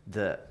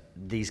that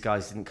these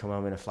guys didn't come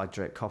home in a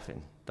flag-draped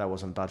coffin. That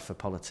wasn't bad for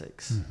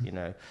politics, you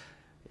know.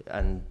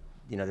 And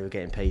you know, they were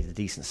getting paid a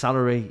decent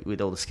salary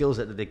with all the skills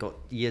that they got,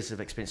 years of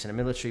experience in the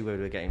military, where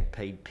they were getting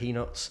paid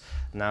peanuts.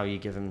 Now you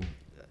give them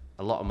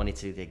a lot of money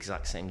to do the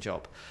exact same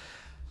job.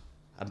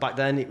 And back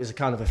then it was a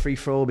kind of a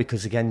free-for-all,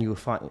 because again you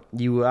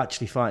were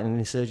actually fighting an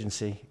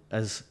insurgency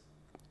as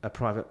a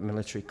private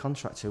military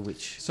contractor,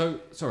 which... So,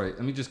 sorry,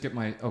 let me just get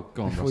my... Oh,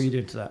 go on, Before Ross. you do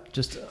into that,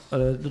 just a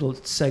little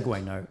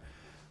segue note.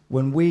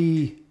 When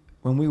we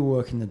were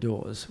working the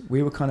doors,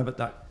 we were kind of at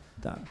that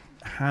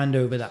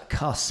handover, that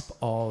cusp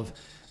of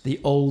the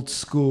old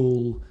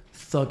school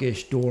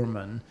thuggish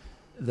doorman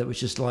that was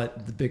just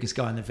like the biggest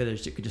guy in the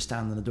village that could just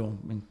stand on the door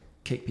and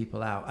kick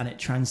people out. And it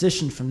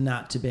transitioned from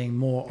that to being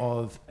more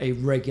of a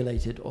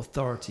regulated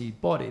authority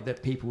body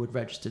that people would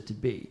register to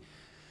be.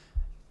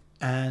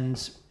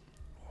 And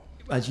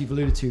as you've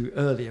alluded to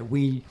earlier,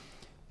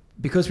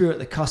 because we were at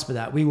the cusp of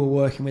that, we were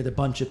working with a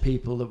bunch of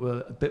people that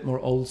were a bit more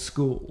old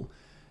school,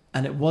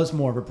 and it was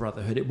more of a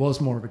brotherhood. It was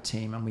more of a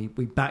team, and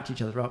we backed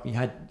each other up.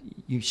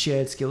 You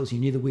shared skills. You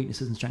knew the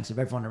weaknesses and strengths of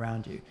everyone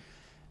around you.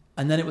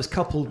 And then it was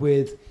coupled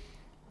with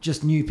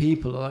just new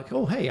people like,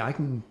 oh, hey, I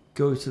can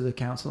go to the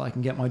council, I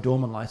can get my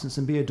doorman license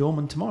and be a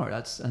doorman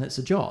tomorrow. And it's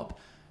a job.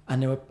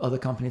 And there were other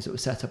companies that were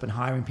set up and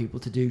hiring people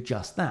to do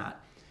just that.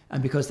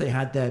 And because they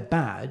had their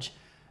badge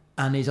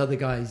and these other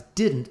guys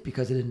didn't,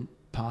 because they didn't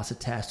pass a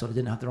test or they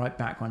didn't have the right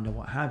background or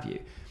what have you,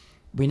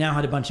 we now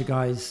had a bunch of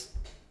guys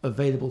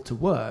available to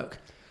work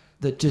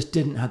that just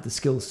didn't have the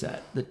skill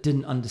set, that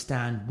didn't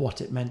understand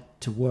what it meant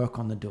to work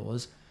on the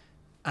doors,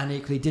 and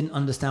equally didn't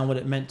understand what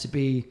it meant to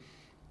be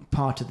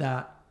part of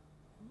that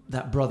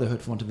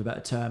brotherhood, for want of a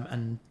better term.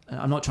 And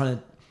I'm not trying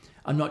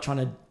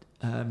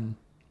to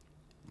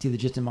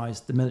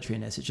delegitimize the military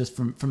in this. It's just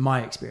from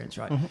my experience,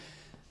 right? Mm-hmm.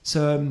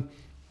 So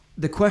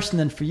the question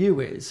then for you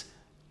is,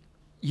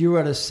 you're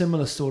at a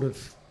similar sort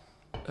of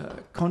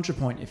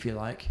contrapoint, if you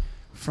like,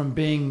 from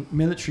being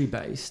military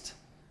based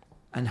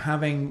and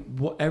having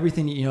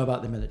everything that you know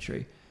about the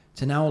military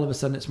to now all of a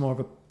sudden it's more of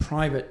a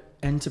private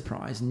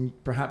enterprise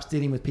and perhaps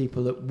dealing with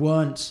people that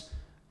weren't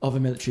of a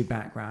military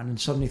background and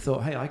suddenly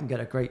thought, hey, I can get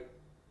a great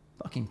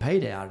fucking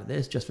payday out of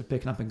this just for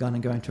picking up a gun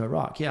and going to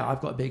Iraq. Yeah,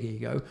 I've got a big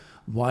ego.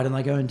 Why don't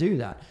I go and do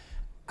that?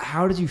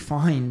 How did you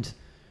find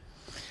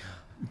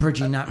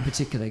bridging that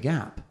particular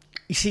gap?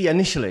 You see,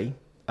 initially,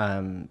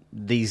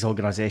 these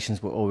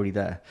organisations were already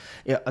there.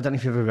 Yeah, I don't know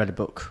if you've ever read a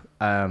book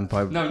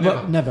by...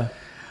 No, never.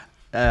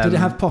 Did it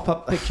have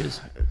pop-up pictures?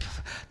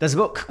 There's a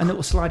book. And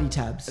little slidey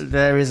tabs.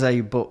 There is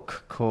a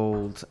book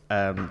called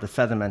The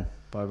Feathermen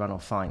by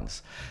Ranulph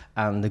Fiennes,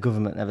 and the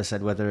government never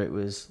said whether it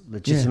was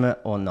legitimate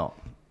or not.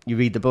 You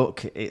read the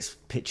book, it's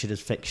pictured as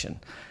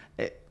fiction.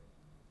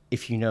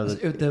 If you know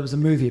that... There was a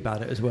movie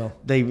about it as well.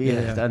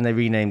 And they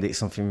renamed it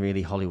something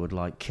really Hollywood,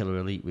 like Killer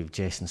Elite with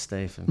Jason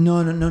Statham.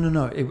 No.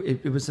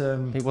 It was...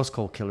 It was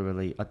called Killer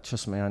Elite.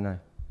 Trust me, I know.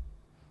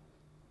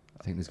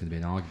 I think there's going to be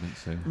an argument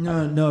soon.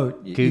 No.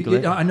 Google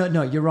it. I know.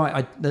 No, you're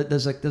right.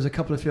 There's a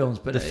couple of films,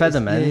 but The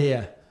Feathermen.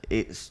 Yeah.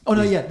 It's. Oh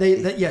no, yeah.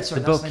 Sorry, that's the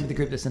the name of the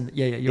group that's in.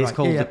 Yeah. You're it's right.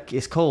 Called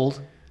it's called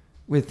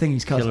with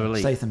Thingy's cousin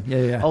Statham.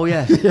 Yeah. Oh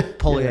yeah,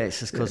 Paul Yates'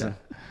 his cousin.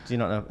 Yeah. Do you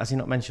not know? Has he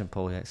not mentioned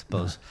Paul Yates?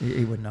 Buzz. No,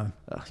 he wouldn't know.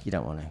 You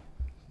don't want to.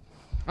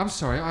 I'm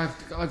sorry,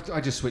 I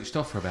just switched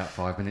off for about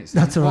 5 minutes.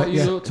 That's all right. What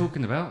are you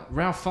talking about?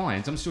 Ralph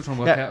Fiennes. I'm still trying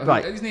to work out.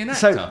 Right. Isn't he an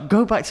actor? So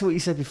go back to what you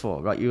said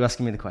before. Right, you were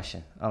asking me the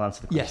question. I'll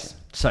answer the question. Yes.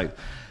 So,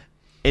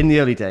 in the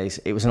early days,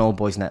 it was an all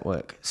boys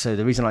network. So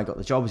the reason I got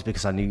the job was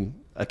because I knew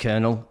a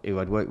colonel who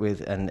I'd worked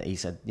with, and he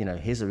said,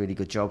 here's a really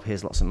good job.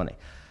 Here's lots of money.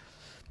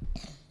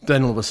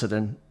 Then all of a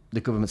sudden,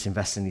 the government's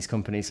investing in these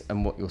companies,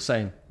 and what you're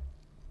saying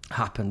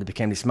happened. There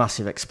became this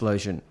massive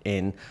explosion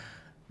in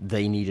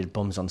they needed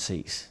bums on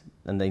seats.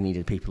 And they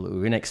needed people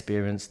who were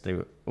inexperienced, they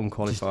were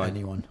unqualified. Just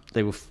anyone.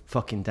 They were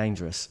fucking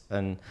dangerous,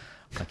 and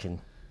I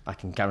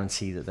can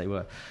guarantee that they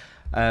were.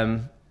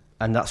 And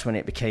that's when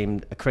it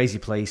became a crazy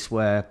place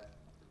where,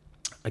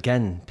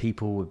 again,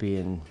 people were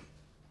being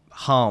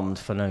harmed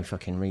for no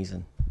fucking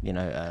reason.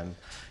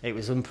 It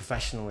was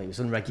unprofessional, it was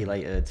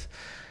unregulated,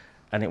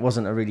 and it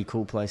wasn't a really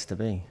cool place to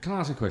be. Can I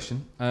ask a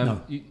question?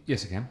 No.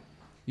 Yes, I can.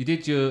 You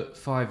did your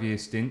 5-year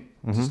stint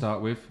to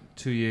start with,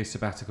 2-year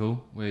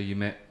sabbatical where you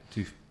met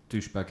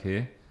douchebag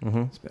here.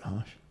 Mm-hmm. It's a bit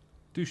harsh.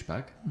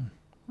 Douchebag?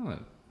 Oh, I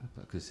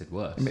could have said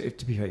worse. I mean,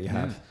 to be fair, you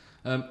have.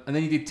 And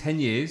then you did 10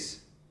 years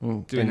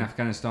doing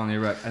Afghanistan and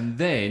Iraq. And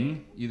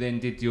then you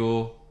did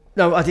your...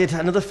 No, I did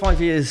another 5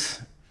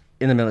 years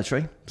in the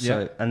military.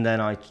 So, and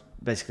then I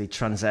basically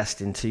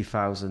transessed in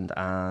 2000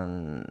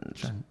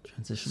 and...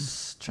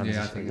 Transition?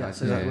 Yeah, I think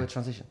that's is that the word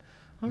transition?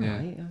 All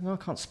right. No, I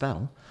can't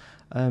spell.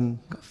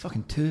 Got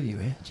fucking two of you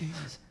here.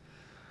 Jesus.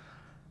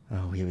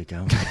 Oh, here we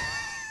go.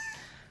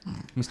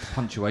 Mr.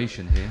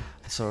 Punctuation here.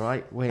 It's all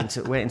right. Wait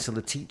until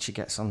the teacher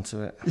gets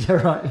onto it. Yeah,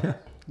 right.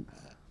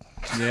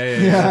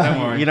 Yeah.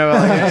 Don't worry. You know what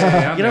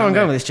I'm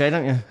going with this, Jay,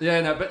 don't you? Yeah,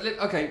 no. But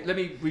let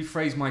me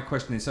rephrase my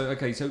question.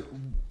 So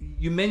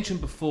you mentioned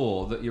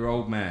before that your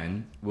old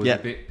man was a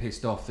bit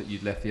pissed off that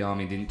you'd left the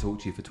army and didn't talk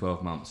to you for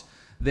 12 months.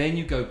 Then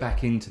you go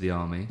back into the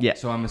army. Yeah.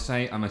 So I'm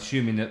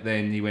assuming that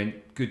then he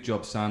went, "Good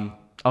job, son."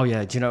 Oh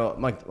yeah. Do you know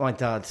what? My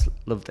dad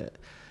loved it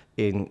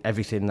in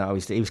everything that I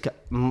was doing.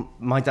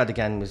 My dad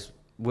again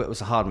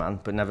was a hard man,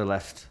 but never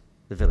left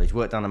the village.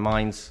 Worked down in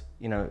mines,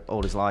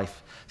 all his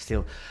life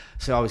still.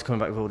 So I was coming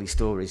back with all these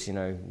stories,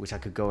 which I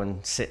could go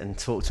and sit and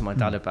talk to my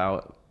dad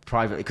about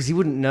privately, because he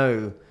wouldn't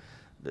know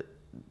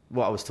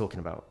what I was talking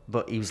about.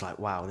 But he was like,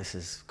 wow, this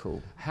is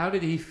cool. How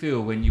did he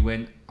feel when you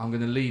went, I'm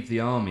going to leave the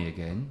army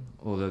again,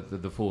 or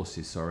the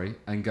forces, sorry,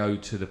 and go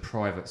to the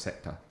private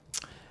sector?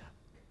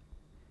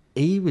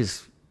 He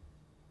was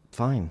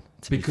fine.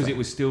 Because it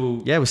was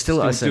still it was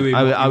still. I was doing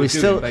what you were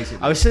doing,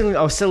 basically.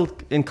 I was still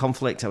in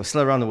conflict. I was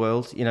still around the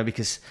world,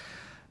 because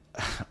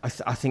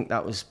I think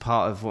that was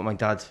part of what my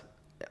dad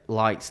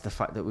liked. The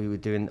fact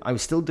that I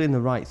was still doing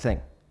the right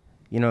thing.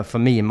 For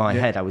me in my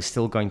head, I was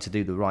still going to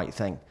do the right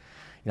thing.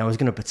 I was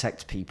going to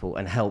protect people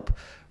and help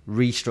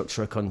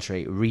restructure a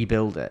country,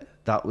 rebuild it.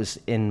 That was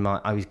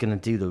I was going to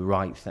do the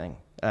right thing.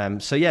 My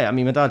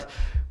dad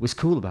was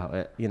cool about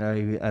it,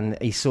 and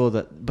he saw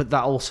that, but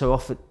that also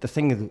offered the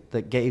thing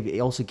it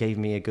also gave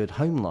me a good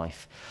home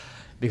life,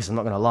 because I'm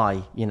not going to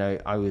lie,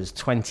 I was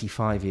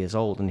 25 years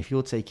old, and if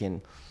you're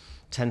taking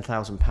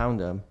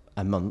 £10,000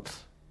 a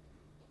month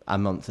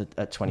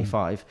at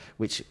 25,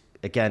 which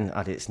again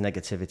had its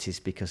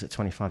negativities, because at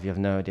 25 you have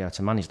no idea how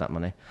to manage that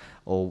money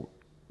or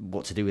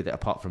what to do with it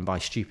apart from buy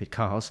stupid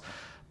cars,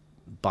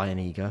 buy an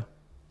ego,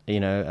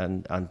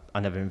 and I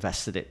never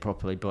invested it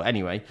properly. But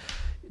anyway,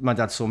 my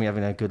dad saw me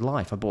having a good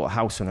life. I bought a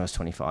house when I was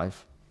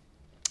 25,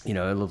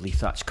 a lovely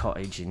thatched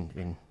cottage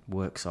in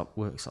Worksop.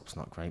 Worksop's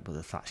not great, but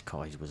the thatched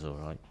cottage was all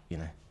right,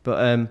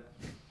 But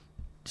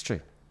it's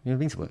true. You ever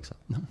been to Worksop?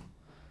 No.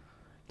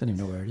 Don't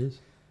even know where it is.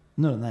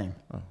 Not a name.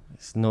 Oh,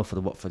 it's north of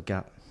the Watford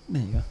Gap.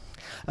 There you go.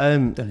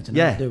 Don't need to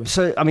know, do we?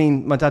 So,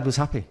 my dad was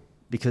happy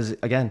because,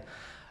 again,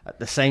 at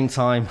the same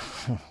time,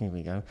 here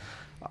we go,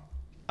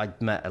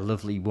 I'd met a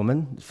lovely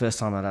woman. The first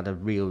time I'd had a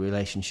real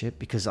relationship,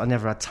 because I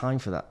never had time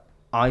for that.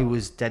 I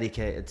was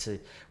dedicated to,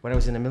 when I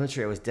was in the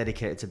military, I was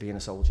dedicated to being a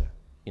soldier.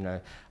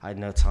 I had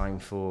no time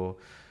for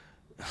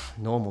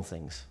normal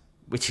things,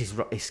 which is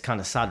it's kind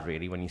of sad,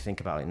 really, when you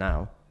think about it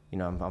now.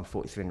 I'm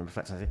 43 and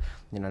reflecting.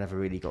 I never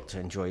really got to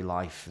enjoy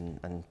life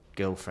and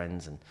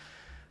girlfriends and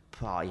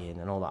partying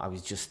and all that. I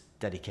was just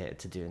dedicated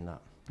to doing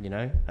that,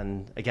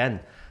 And again,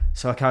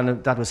 so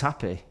Dad was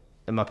happy,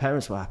 and my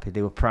parents were happy.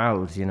 They were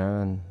proud,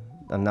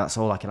 and that's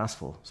all I can ask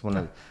for.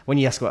 So when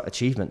you ask about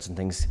achievements and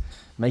things,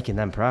 making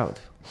them proud,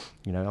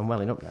 I'm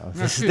welling up now.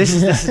 This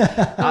is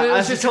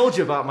I just told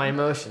you about my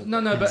emotion.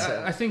 No, but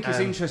I think it's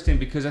interesting,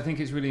 because I think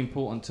it's really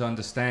important to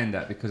understand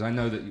that, because I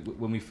know that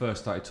when we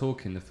first started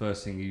talking, the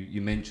first thing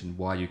you mentioned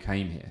why you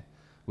came here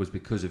was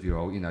because of your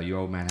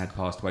old man had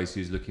passed away, so he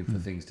was looking for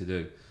things to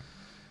do.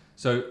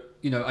 So,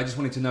 I just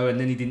wanted to know, and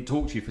then he didn't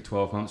talk to you for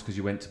 12 months because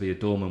you went to be a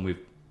doorman with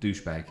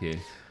douchebag here.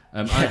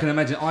 I can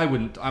imagine I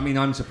wouldn't.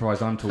 I'm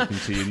surprised I'm talking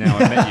to you now.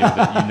 I met you,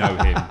 that you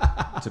know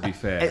him, to be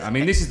fair.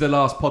 This is the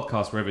last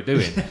podcast we're ever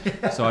doing,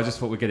 so I just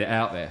thought we'd get it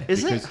out there.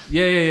 Is it?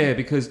 Yeah,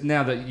 because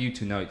now that you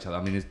two know each other,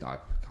 I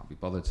can't be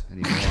bothered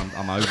anymore.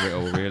 I'm over it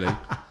all, really.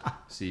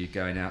 See you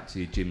going out to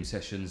your gym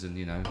sessions and,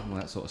 all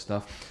that sort of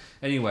stuff.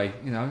 Anyway,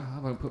 I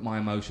won't put my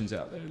emotions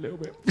out there a little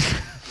bit.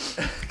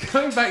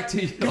 Going back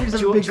to you. Give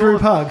us a big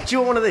group hug. Do you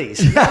want one of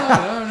these?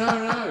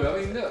 No.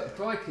 Look,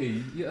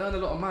 crikey, you earn a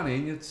lot of money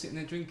and you're sitting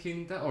there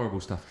drinking that horrible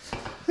stuff.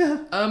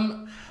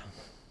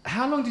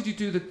 How long did you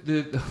do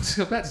I was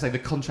about to say the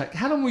contract.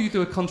 How long will you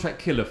do a contract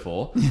killer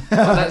for?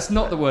 But that's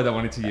not the word I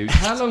wanted to use.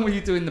 How long were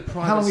you doing the private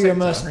sector? How long were you a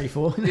mercenary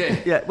for?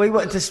 Yeah. Wait,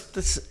 what?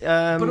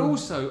 But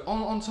also,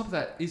 on top of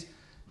that, is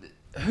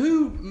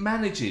who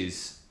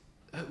manages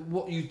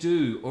what you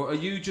do, or are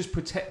you just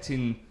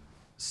protecting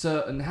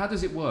certain? How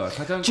does it work?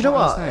 I don't. Do you know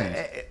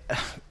understand.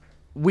 What?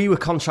 We were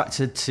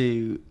contracted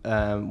to.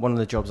 One of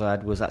the jobs I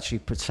had was actually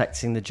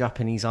protecting the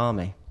Japanese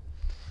army.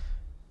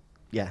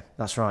 Yeah,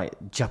 that's right.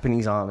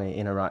 Japanese army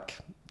in Iraq.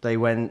 They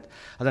went.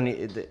 I don't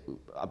know.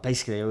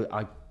 Basically,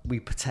 we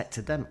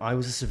protected them. I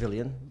was a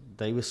civilian.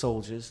 They were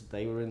soldiers.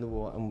 They were in the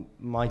war, and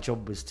my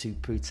job was to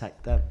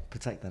protect them.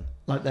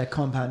 Like their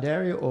compound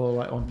area, or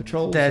like on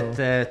patrols.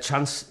 Their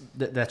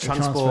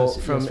transport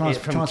from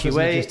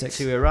Kuwait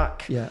to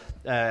Iraq. Yeah.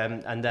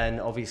 And then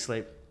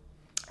obviously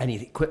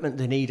any equipment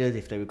they needed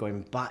if they were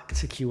going back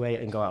to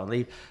Kuwait and go out and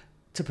leave,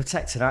 to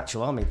protect an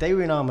actual army. They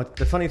were in armoured.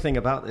 The funny thing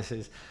about this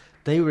is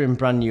they were in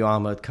brand new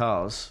armoured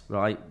cars,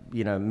 right?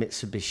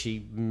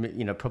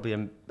 Mitsubishi, probably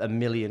a $1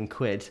 million.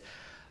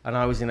 And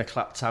I was in a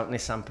clapped out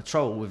Nissan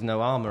Patrol with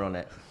no armour on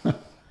it.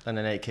 And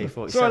an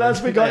AK-47. Sorry,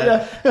 lads, we got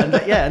you.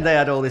 And they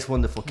had all this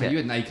wonderful kit. You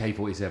had an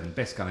AK-47,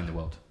 best gun in the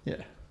world.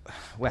 Yeah.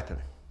 Weapon.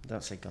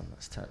 Don't say gun,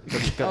 that's terrible.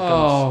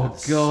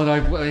 God,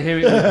 I hear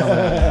it all coming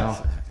out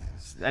now.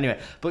 Anyway,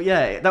 but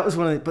yeah, that was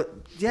one of the... But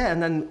yeah,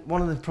 and then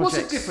one of the projects...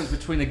 What's the difference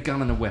between a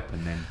gun and a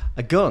weapon, then?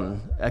 A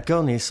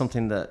gun is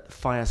something that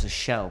fires a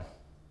shell.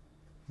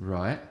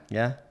 Right.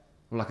 Yeah?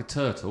 Well, like a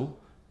turtle?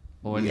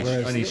 Or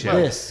any shell?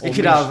 Yes. It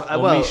could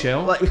have...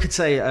 shell? Like we could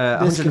say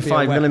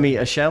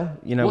 105mm shell.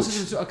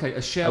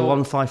 A shell... A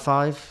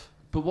 155.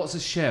 But what's a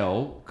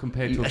shell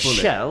compared to a bullet? A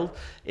shell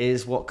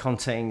is what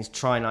contains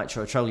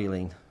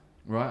trinitrotoluene.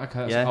 Right,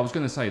 okay. Yeah. I was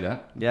going to say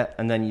that. Yeah,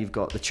 and then you've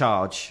got the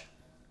charge.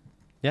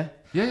 Yeah?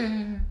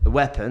 Yeah. The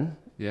weapon.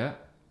 Yeah.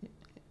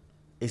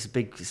 It's a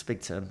big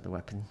term, the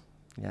weapon.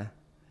 Yeah.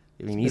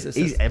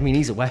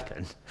 He's a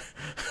weapon.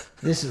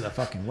 This is a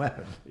fucking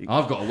weapon.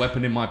 I've got a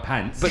weapon in my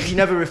pants. But you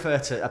never refer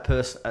to a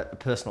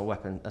personal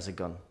weapon as a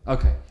gun.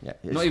 Okay. Yeah.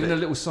 Not even a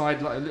little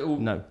side, like a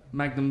little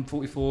Magnum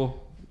 44.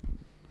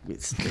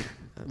 It's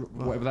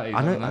whatever that is.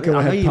 I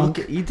know you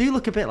you do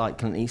look a bit like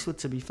Clint Eastwood,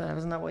 to be fair.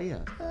 Isn't that what you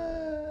are?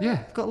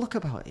 Yeah. I've got a look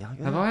about it.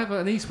 Have I ever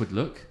an Eastwood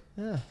look?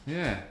 Yeah.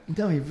 Yeah.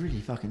 No, he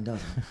really fucking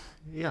doesn't.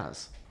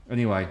 Yes.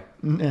 Anyway,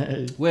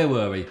 No. where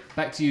were we?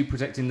 Back to you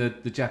protecting the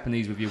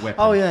Japanese with your weapon.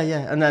 Oh yeah,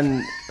 yeah, and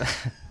then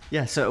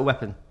so a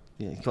weapon.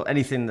 Yeah, you've got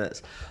anything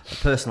that's a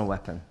personal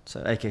weapon. So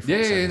AK-47.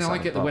 Yeah, no, I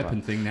get the blah, weapon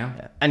blah. thing now.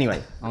 Yeah.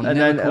 Anyway, I'll and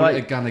never then, call like,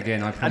 it a gun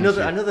again. I promise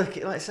you. another,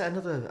 like I said,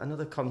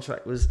 another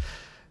contract was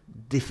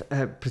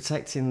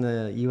protecting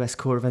the U.S.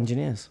 Corps of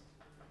Engineers.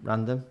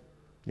 Random,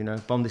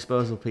 bomb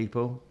disposal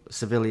people,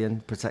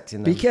 civilian,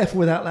 protecting them. Be careful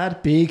with that,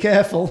 lad. Be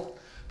careful.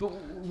 But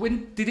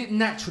when did it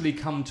naturally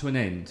come to an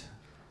end?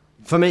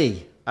 For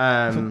me,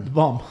 The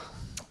bomb.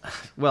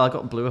 well, I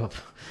got blew up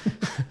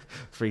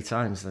 3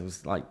 times. It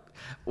was like,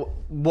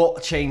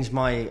 what changed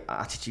my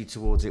attitude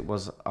towards it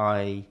was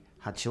I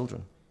had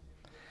children.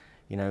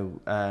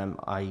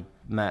 I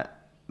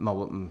met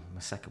my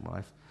second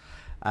wife,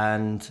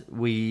 and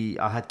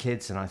I had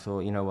kids, and I thought,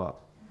 you know what,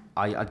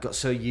 I'd got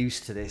so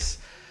used to this.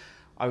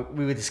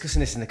 We were discussing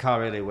this in the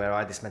car earlier, where I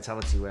had this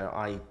mentality where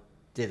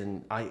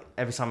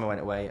every time I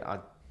went away, I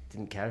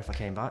didn't care if I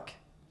came back.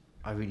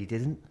 I really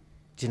didn't.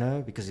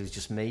 Because it was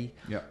just me.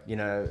 Yeah.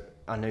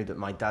 I knew that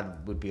my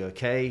dad would be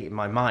okay. In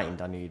my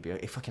mind, I knew he'd be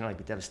okay. Fucking I'd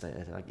be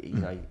devastated.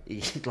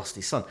 He'd lost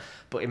his son.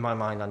 But in my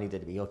mind, I knew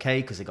they'd be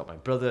okay because they got my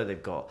brother,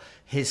 they've got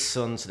his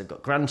son, so they've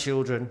got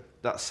grandchildren.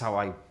 That's how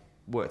I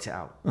worked it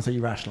out. That's how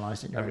you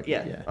rationalised it.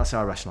 Yeah, that's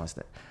how I rationalised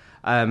it.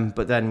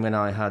 But then when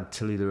I had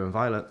Tallulah and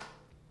Violet,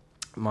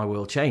 my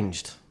world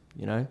changed,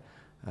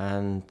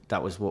 and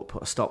that was what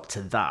put a stop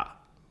to that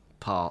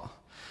part.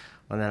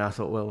 And then I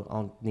thought, well,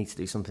 I'll need to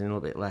do something a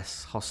little bit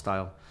less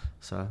hostile.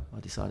 So I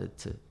decided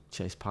to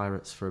chase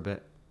pirates for a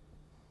bit.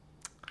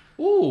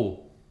 Ooh.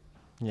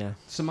 Yeah.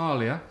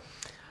 Somalia.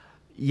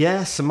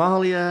 Yeah,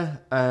 Somalia,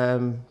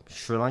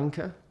 Sri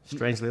Lanka,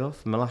 strangely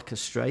enough, Malacca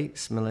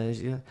Straits,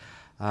 Malaysia,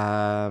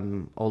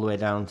 all the way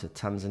down to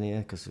Tanzania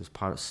because there was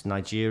pirates,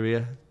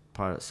 Nigeria,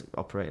 pirates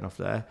operating off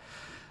there.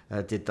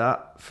 Did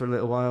that for a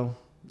little while.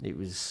 It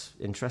was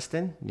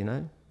interesting,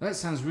 That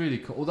sounds really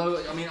cool. Although,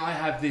 I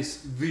have this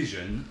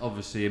vision,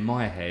 obviously, in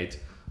my head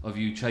of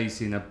you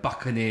chasing a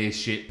buccaneer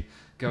ship,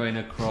 going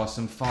across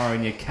and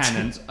firing your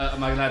cannons.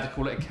 Am I allowed to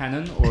call it a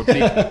cannon or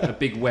a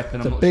big weapon?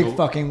 It's I'm a not big sure.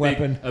 fucking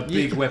weapon. A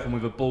big weapon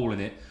with a ball in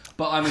it.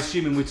 But I'm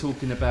assuming we're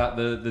talking about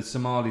the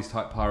Somalis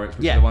type pirates,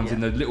 which are the ones in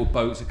the little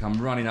boats that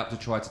come running up to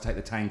try to take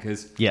the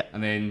tankers. Yeah.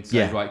 And then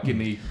say, right, give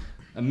me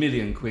 £1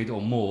 million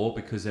or more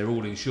because they're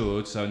all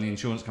insured. So and the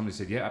insurance company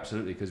said, yeah,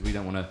 absolutely, because we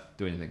don't want to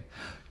do anything.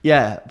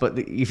 Yeah, but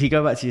if you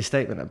go back to your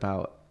statement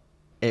about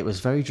it was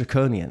very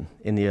draconian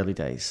in the early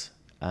days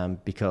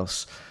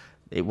because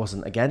it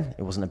wasn't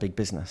a big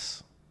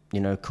business.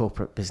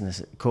 Corporate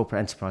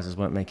enterprises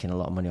weren't making a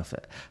lot of money off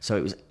it. So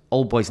it was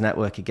old boys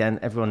network again.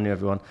 Everyone knew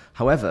everyone.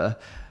 However,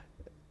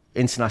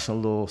 international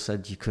law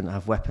said you couldn't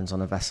have weapons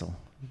on a vessel.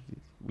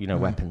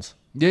 Weapons.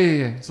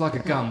 Yeah. It's like a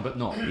gun, but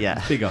not. Yeah.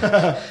 It's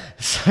bigger.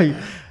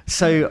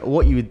 So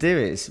what you would do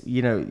is,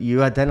 you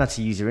then had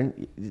to use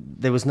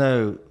there was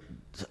no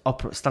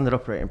standard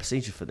operating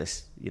procedure for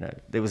this.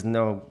 There was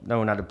no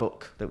one had a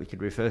book that we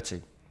could refer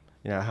to.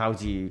 How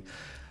do you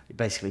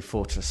basically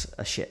fortress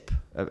a ship,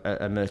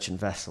 a merchant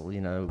vessel,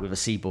 with a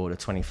seaboard of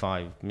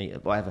 25 metre,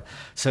 whatever.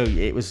 So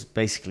it was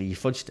basically, you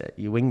fudged it,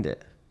 you winged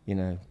it,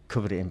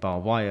 covered it in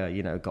barbed wire,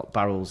 got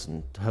barrels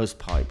and hose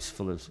pipes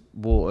full of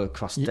water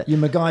across deck. You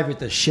MacGyvered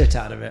the shit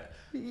out of it.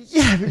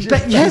 Yeah,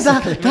 that's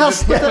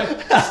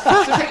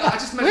I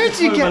just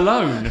mentioned Home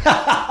Alone.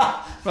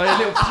 Right,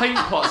 little paint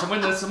pots, and when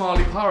the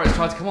Somali pirates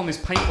try to come on,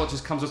 this paint pot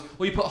just comes off.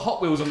 Or you put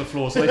Hot Wheels on the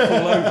floor so they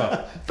fall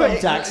over.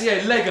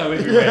 Yeah, Lego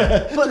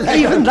everywhere. But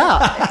even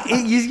that,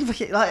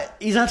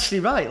 he's actually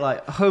right.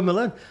 Like Home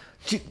Alone.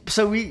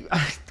 So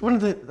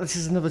this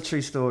is another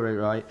true story,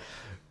 right?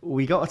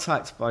 We got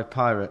attacked by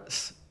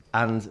pirates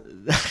and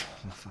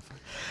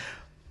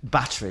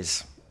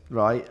batteries.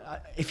 Right,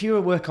 if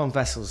you work on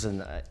vessels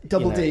and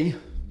Double D,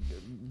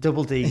 the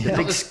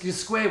big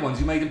square ones,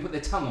 you made them put their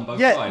tongue on both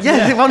sides.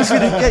 Yeah, the ones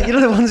with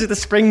the ones with the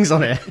springs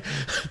on it.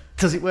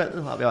 Does it work?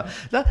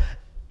 No,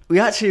 we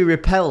actually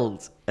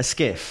repelled a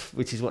skiff,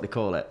 which is what they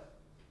call it,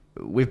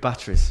 with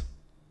batteries.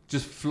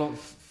 Just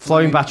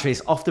flying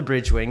batteries off the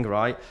bridge wing.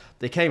 Right,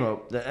 they came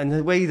up, and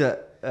the way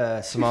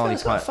that Somali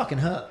it's not fucking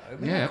hurt.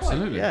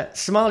 Absolutely. Yeah,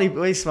 the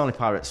way Somali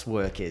pirates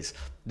work is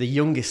the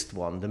youngest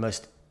one, the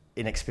most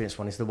inexperienced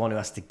one, is the one who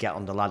has to get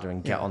on the ladder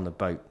and get on the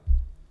boat.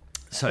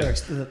 So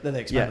they're the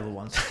expendable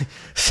ones.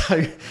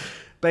 So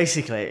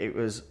basically, it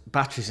was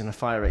batteries and a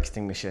fire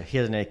extinguisher. He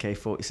had an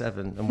AK-47,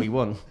 and we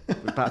won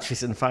with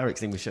batteries and a fire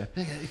extinguisher.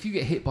 If you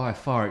get hit by a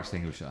fire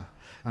extinguisher,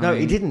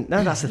 he didn't.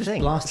 No, that's the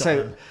thing. Blast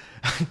so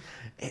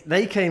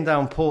they came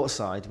down port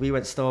side. We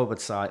went starboard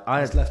side.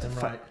 I had left and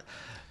right.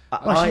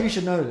 Actually, you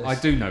should know this. I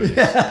do know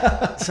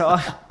this. So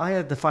I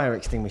had the fire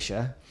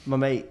extinguisher. My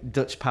mate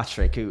Dutch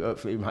Patrick, who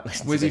hopefully you might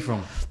listen. Where's he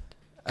from?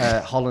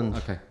 Holland.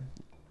 Okay.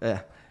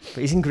 Yeah,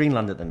 but he's in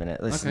Greenland at the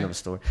minute. This is another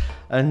story.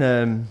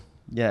 And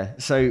Yeah,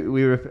 so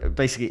we were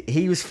basically,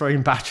 he was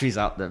throwing batteries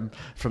at them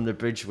from the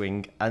bridge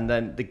wing, and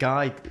then the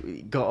guy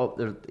got up,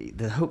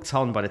 they're hooked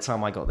on by the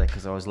time I got there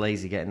because I was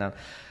lazy getting down.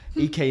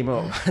 He came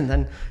up and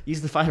then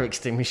used the fire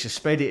extinguisher,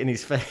 sprayed it in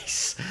his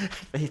face,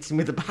 hit him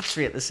with the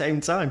battery at the same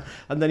time,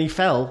 and then he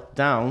fell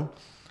down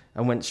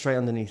and went straight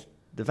underneath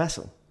the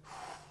vessel.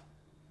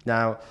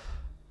 Now,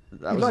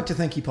 You'd like to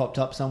think he popped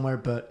up somewhere,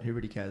 but who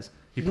really cares?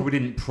 He probably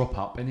didn't prop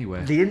up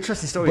anywhere. the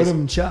interesting story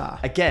is, Cha.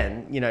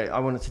 again, you know, I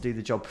wanted to do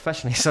the job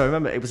professionally. So I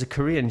remember it was a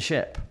Korean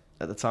ship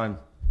at the time.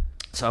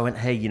 So I went,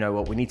 hey, you know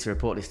what, we need to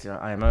report this to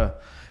IMO.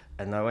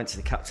 And I went to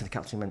the captain. The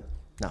captain went,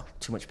 no,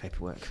 too much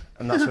paperwork.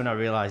 And that's when I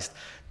realised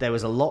there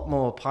was a lot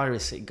more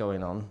piracy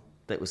going on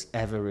that was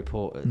ever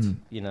reported,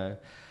 you know.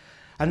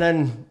 And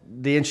then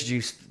they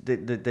introduced,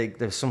 there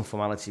was some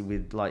formality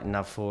with like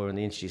NAV4 and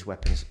they introduced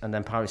weapons. And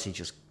then piracy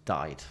just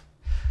died.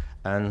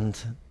 And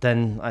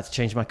then I had to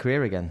change my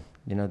career again.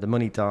 You know, the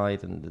money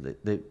died and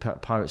the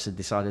pirates had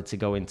decided to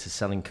go into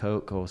selling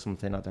coke or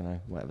something. I don't know,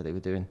 whatever they were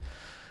doing.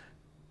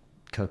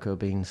 Cocoa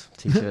beans,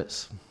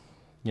 T-shirts,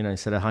 you know,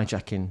 instead of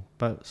hijacking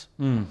boats.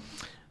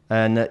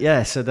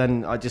 And so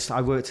then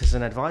I worked as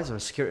an advisor, a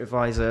security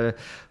advisor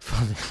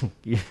for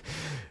the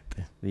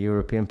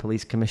European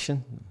Police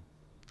Commission.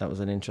 That was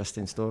an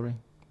interesting story.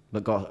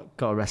 But got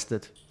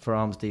arrested for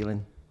arms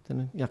dealing.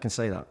 Yeah, I can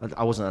say that.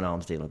 I wasn't an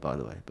arms dealer, by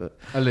the way, but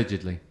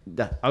Allegedly.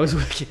 I was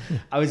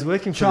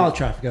working for Child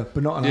trafficker,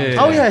 but not an Yeah. arms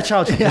Oh yeah,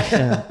 child trafficking.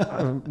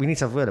 Yeah. We need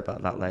to have a word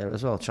about that later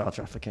as well. Child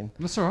trafficking.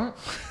 That's all right.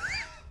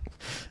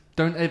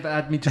 Don't ever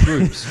add me to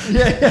groups.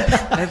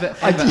 Ever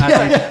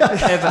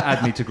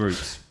add me to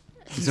groups.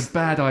 It's a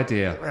bad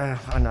idea.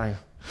 I know.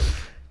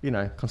 You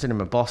know, considering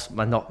my boss,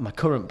 my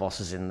current boss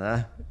is in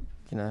there.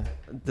 You know,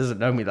 doesn't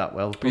know me that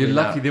well. But you're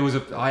lucky. Now. There was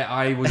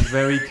I was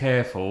very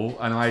careful,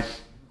 and I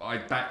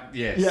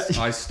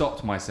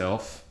stopped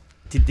myself.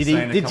 Did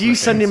you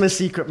send him a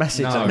secret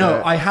message?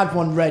 No, I had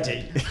one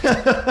ready.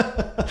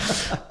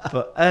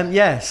 But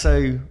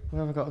so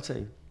where have I got up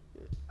to?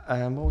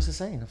 What was I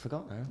saying? I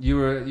forgot now.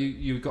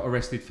 You got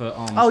arrested for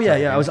arms. Oh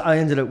yeah. I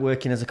ended up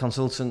working as a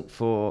consultant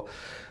for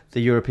the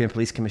European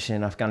Police Commission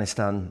in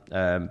Afghanistan,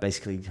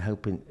 basically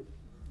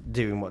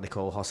doing what they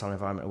call hostile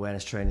environment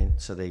awareness training.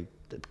 So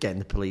getting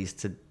the police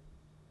to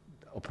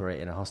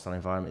operate in a hostile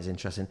environment is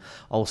interesting.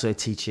 Also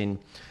teaching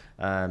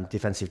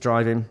defensive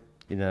driving,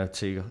 you know,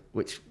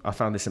 which I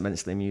found this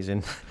immensely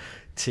amusing,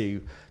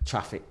 to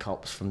traffic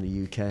cops from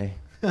the UK.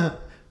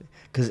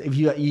 Because if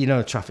you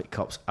know traffic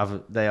cops,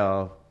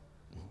 they're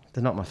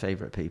not my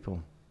favourite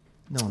people.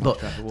 No one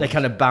but they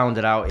kind of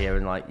bounded out here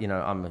and like, you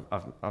know,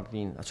 I've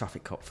been a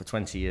traffic cop for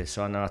 20 years,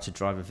 so I know how to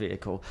drive a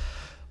vehicle.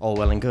 All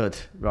well and good,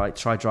 right?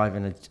 Try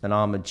driving an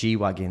armoured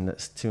G-Wagon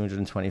that's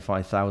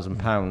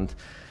 £225,000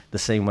 the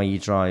same way you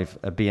drive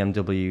a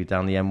BMW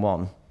down the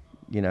M1,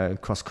 you know,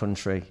 cross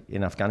country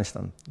in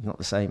Afghanistan. Not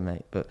the same,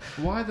 mate. But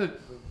why the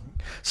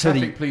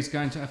traffic police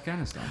going to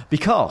Afghanistan?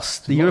 Because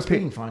the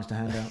European fines to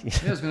hand out.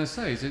 Yeah, I was going to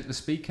say, is it the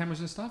speed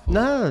cameras and stuff? Or?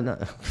 No.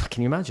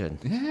 Can you imagine?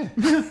 Yeah.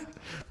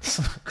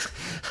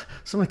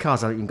 Some of the cars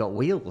haven't even got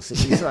wheels.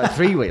 It's like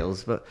 3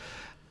 wheels. But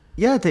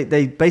yeah,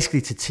 they basically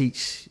to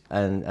teach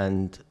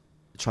and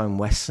try and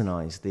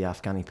westernise the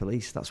Afghani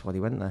police. That's why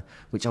they went there,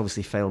 which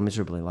obviously failed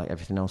miserably, like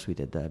everything else we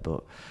did there.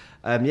 But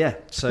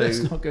so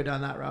let's not go down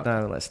that route.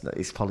 No, let's not.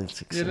 It's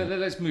politics. Yeah,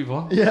 let's move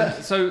on. Yeah.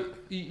 So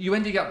you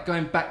ended up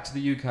going back to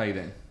the UK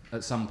then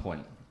at some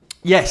point.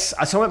 Yes,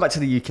 so I went back to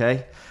the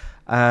UK,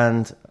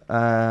 and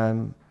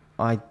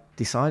I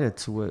decided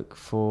to work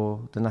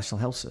for the National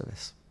Health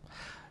Service.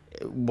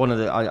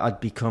 I'd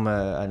become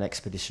an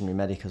expeditionary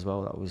medic as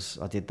well.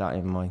 I did that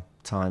in my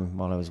time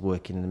while I was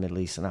working in the Middle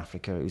East and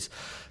Africa. It was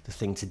the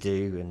thing to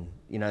do, and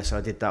you know, so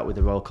I did that with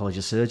the Royal College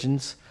of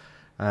Surgeons.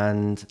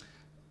 And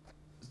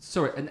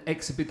sorry, an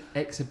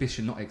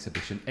expedition medic.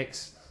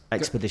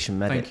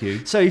 Thank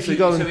you. So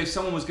if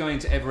someone was going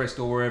to Everest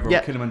or wherever,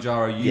 or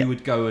Kilimanjaro, you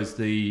would go as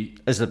the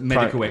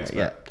medical expert.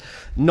 Yeah,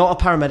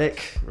 not a paramedic,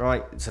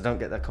 right? So don't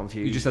get that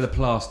confused. You just had a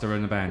plaster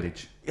and a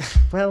bandage.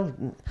 Well,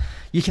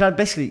 you can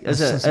basically,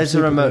 as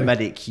a remote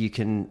medic, you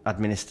can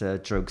administer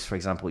drugs. For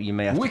example, you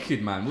may have.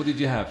 Wicked man, what did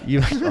you have? You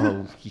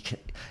can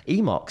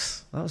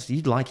Emox.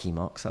 You'd like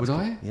Emox. Would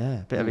I? Yeah,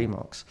 a bit of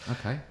Emox.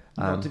 Okay.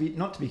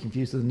 Not to be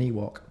confused with an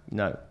Ewok.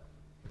 No.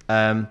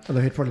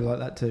 Although he'd probably like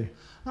that too.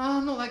 Oh,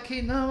 I'm not that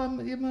keen. No,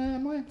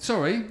 am I?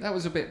 Sorry, that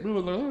was a bit.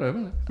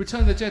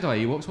 Return of the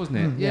Jedi Ewoks, wasn't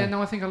it? Yeah.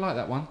 No, I think I like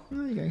that one.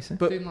 There you go. So.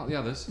 But didn't like the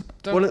others.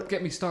 Don't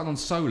get me started on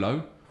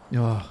Solo.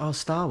 Oh,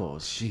 Star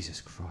Wars. Jesus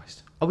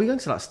Christ. Are we going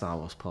to that Star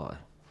Wars party,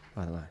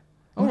 by the way?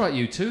 All right,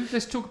 you two.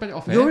 Let's talk about it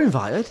off air. You're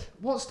invited.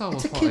 What Star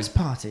Wars It's a party? kids'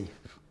 party.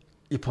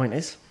 Your point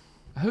is?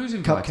 Who's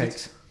invited?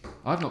 Cupcakes.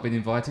 I've not been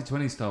invited to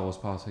any Star Wars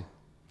party.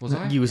 Was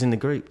I? You was in the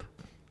group.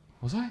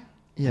 Was I?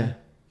 Yeah.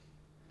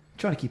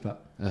 Trying to keep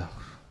up. Ugh.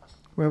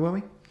 Where were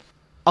we?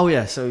 Oh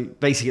yeah, so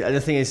basically the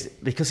thing is,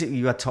 because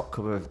you had top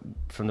cover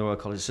from the Royal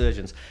College of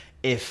Surgeons,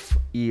 if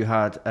you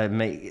had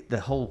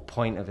the whole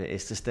point of it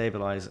is to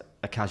stabilise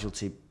a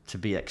casualty to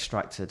be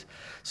extracted.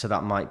 So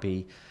that might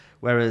be,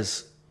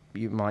 whereas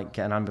you might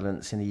get an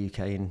ambulance in the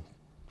UK in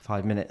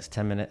 5 minutes,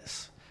 10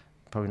 minutes.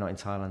 Probably not in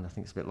Thailand. I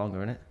think it's a bit longer,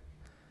 isn't it?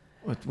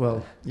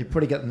 Well, you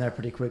probably get them there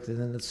pretty quickly.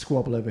 Then the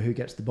squabble over who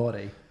gets the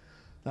body.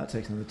 That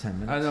takes another 10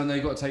 minutes. No,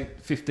 you've got to take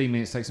 15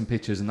 minutes, take some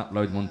pictures and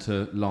upload them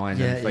onto Line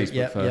and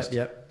Facebook first.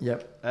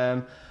 Yep.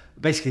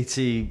 Basically,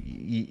 to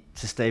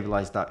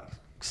stabilise that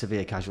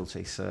severe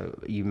casualty, so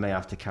you may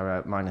have to carry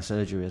out minor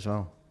surgery as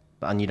well.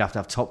 And you'd have to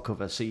have top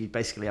cover, so you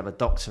basically have a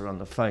doctor on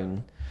the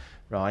phone,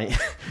 right,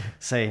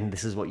 saying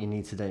this is what you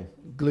need to do.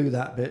 Glue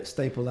that bit,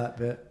 staple that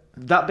bit.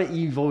 That bit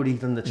you've already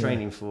done the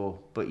training for,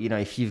 but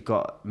if you've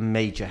got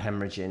major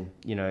hemorrhaging,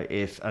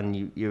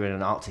 you're in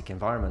an Arctic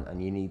environment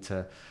and you need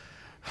to,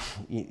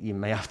 you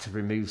may have to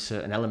remove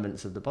certain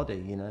elements of the body,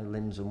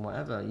 limbs and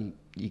whatever.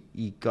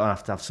 You gotta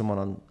have to have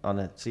someone on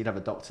it, so you'd have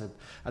a doctor,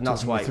 and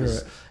that's why it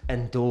was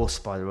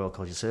endorsed by the Royal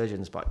College of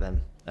Surgeons back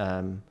then.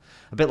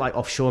 A bit like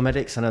offshore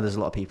medics. I know there's a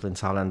lot of people in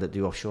Thailand that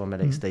do offshore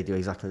medics. They do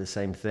exactly the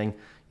same thing.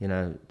 They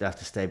have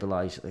to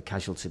stabilise the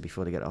casualty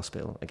before they get to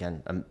hospital.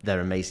 Again,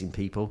 they're amazing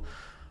people.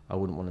 I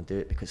wouldn't want to do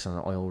it because it's on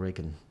an oil rig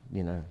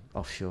and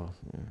offshore.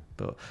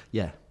 But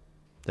yeah,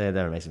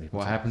 they're amazing people.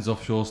 What happens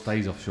offshore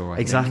stays offshore. I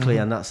think. Exactly,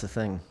 and that's the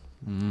thing.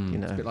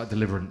 It's a bit like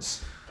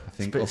Deliverance. I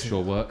think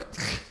offshore work.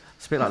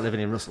 It's a bit like living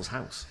in Russell's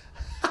house.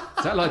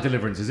 Is that like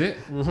Deliverance? Is it?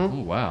 Mm-hmm.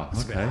 Oh wow.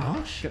 It's a bit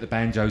harsh. Get the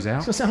banjos out.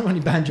 Doesn't sound like any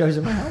banjos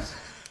in my house.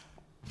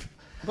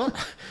 Well,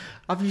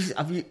 have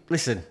you?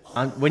 Listen,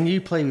 when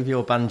you play with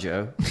your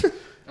banjo.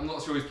 I'm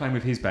not sure he's playing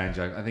with his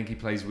banjo. I think he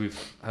plays with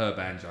her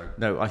banjo.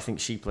 No, I think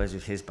she plays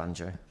with his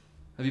banjo.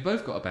 Have you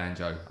both got a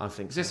banjo? I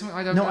think Is there so. something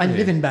I don't No, know I here?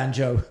 live in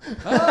banjo.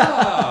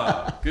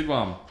 Ah, good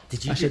one.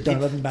 Did you? Actually, I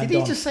don't live in Did he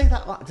Bandon. just say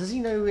that? Does he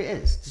know who it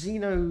is? Does he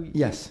know?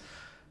 Yes.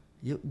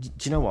 Do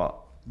you know what?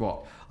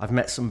 What? I've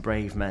met some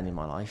brave men in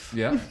my life.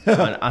 Yeah.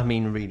 And I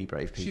mean, really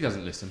brave people. She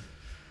doesn't listen.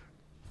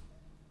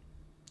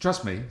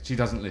 Trust me, she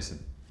doesn't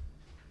listen.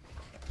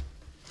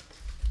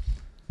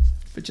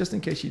 But just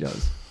in case she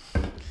does.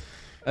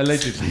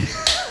 Allegedly.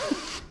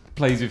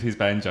 Plays with his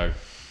banjo.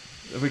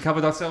 Have we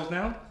covered ourselves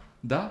now?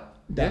 Da.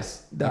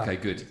 Yes? Da. Okay,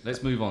 good.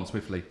 Let's move on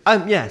swiftly.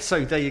 Yeah.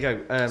 So there you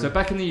go. So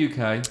back in the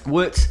UK.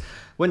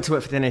 Went to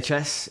work for the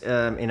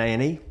NHS in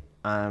A&E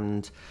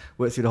and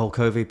worked through the whole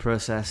COVID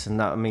process. And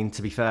that,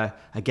 to be fair,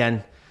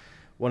 again,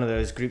 one of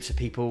those groups of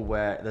people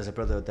where there's a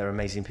brotherhood. They're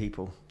amazing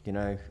people,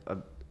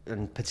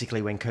 and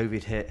particularly when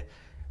COVID hit,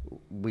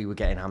 we were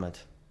getting hammered.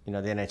 The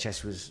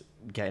NHS was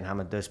getting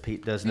hammered. Those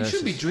nurses. You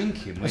shouldn't be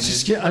drinking. I was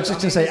just going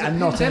to say, and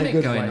not in a pandemic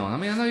good going way.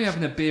 on. I know you're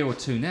having a beer or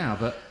two now,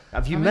 but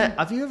Have you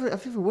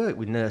ever worked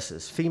with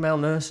nurses, female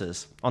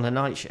nurses, on a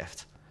night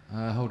shift?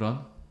 hold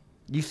on.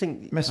 You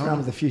think Messed around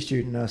with a few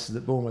student nurses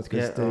at Bournemouth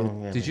because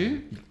Did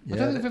you? Yeah. I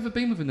don't think I've ever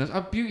been with a nurse. A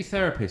beauty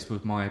therapist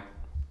was my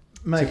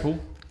Mate, tipple.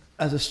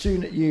 as a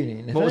student at uni,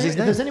 and What was his if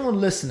name? there's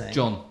anyone listening,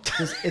 John.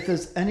 if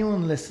there's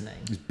anyone listening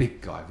He was a big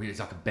guy. Really, he was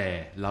like a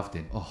bear. Loved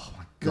him. Oh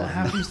my that god.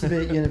 happens to be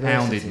at university,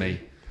 Pounded me.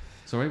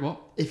 Sorry,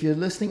 what? if you're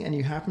listening and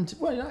you happen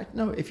to,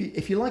 no,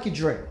 if you like a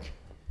drink,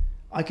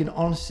 I can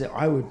honestly say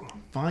I would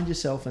find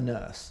yourself a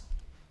nurse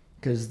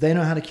because they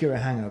know how to cure a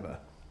hangover.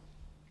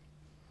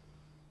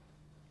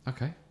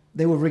 Okay.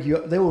 They will rig you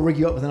up. They will rig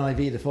you up with an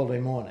IV the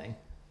following morning,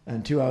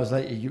 and 2 hours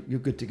later you're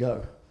good to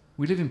go.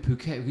 We live in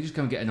Phuket. We could just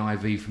go and get an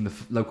IV from the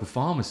local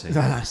pharmacy.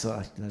 That's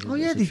Oh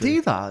yeah, they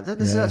do that.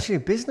 There's Yeah. actually a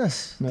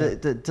business Yeah.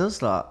 that does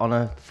that on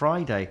a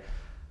Friday.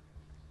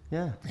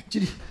 Yeah,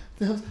 Did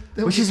you,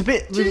 which is a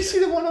bit. Did you see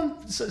the one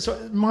on?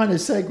 So minor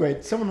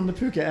segue. Someone on the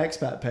Phuket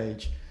expat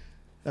page,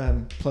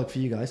 plug for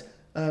you guys,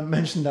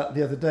 mentioned that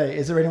the other day.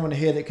 Is there anyone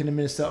here that can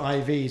administer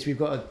IVs? We've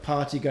got a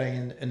party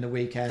going in the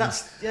weekend.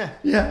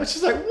 Yeah. Which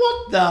is like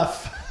what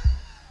the.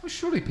 Well,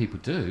 surely people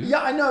do.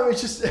 Yeah, I know. It's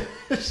just.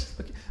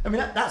 I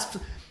mean, that's.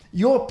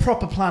 You're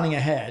proper planning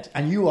ahead,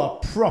 and you are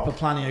proper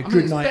planning a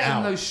good it's night better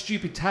out. than those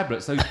stupid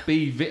tablets, those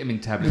B vitamin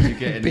tablets you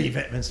get in B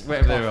vitamins,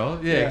 wherever they are.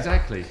 Yeah,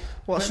 exactly.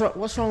 What's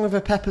wrong with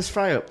a Pepper's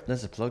fry up?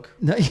 There's a plug.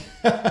 No,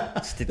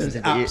 There's there's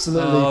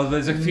absolutely. Oh,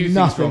 there's a few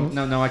nothing. things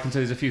wrong. No, I can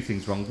tell you there's a few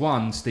things wrong.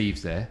 One,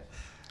 Steve's there.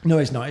 No,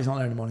 he's not. He's not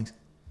there in the mornings.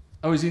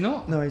 Oh, is he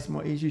not? No, he's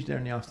usually there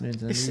in the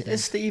afternoons. And the Is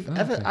weekends. Steve Oh,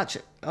 ever okay.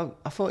 actually? Oh,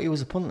 I thought he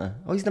was a punter.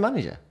 Oh, he's the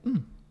manager.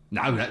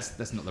 No,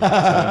 that's not the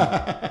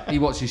right term. He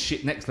watches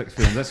shit Netflix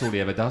films. That's all he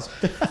ever does.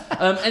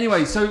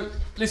 Anyway, so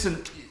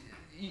listen,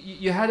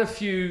 you had a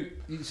few.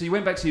 So you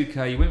went back to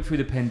UK. You went through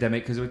the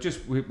pandemic because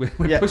we're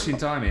Yeah. pushing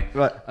time here.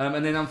 Right.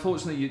 And then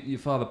unfortunately your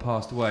father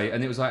passed away,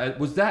 and it was like,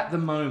 was that the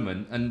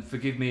moment? And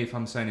forgive me if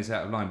I'm saying this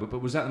out of line,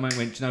 but was that the moment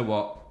when, do you know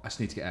what? I just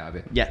need to get out of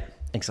it. Yeah,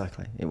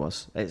 exactly. It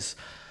was. It's.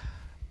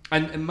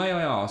 And may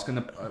I ask?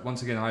 And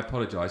once again, I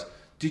apologise.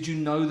 Did you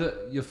know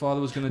that your father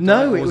was going to die?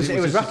 No, or it was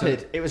just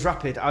rapid. It was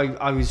rapid.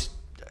 I was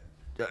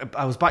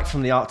back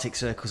from the Arctic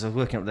Circles. I was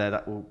working up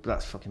there.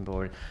 That's fucking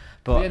boring.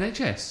 But the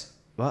NHS.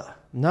 what?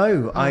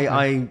 No, okay.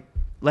 I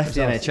left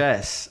the That's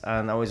NHS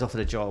and I was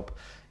offered a job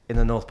in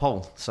the North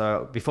Pole.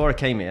 So before I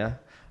came here,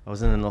 I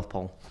was in the North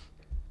Pole.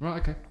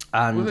 Right. Okay.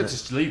 And Well, let's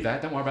just leave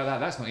that. Don't worry about that.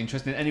 That's not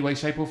interesting in any way,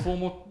 shape, or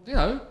form. Or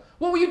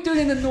what were you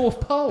doing in the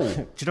North Pole?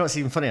 do you know what's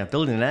even funny? I'm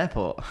building an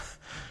airport.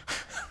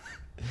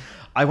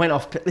 I went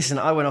off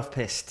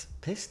pissed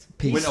Pissed?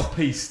 Pissed. Went off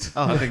piste,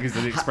 I think is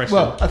the expression.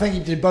 Well, I think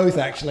you did both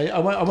actually. I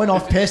went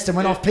off pissed and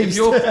went off if piste.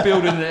 you're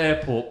building an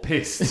airport,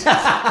 pissed. Is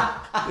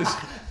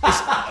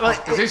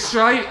it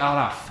straight? Oh,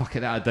 no, fuck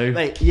it, that'll do.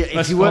 Mate, yeah,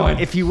 That's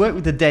if you work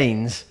with the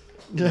Danes,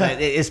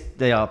 Yeah.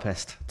 they are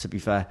pissed, to be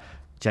fair,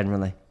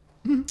 generally.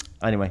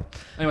 Anyway,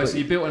 so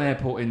you built an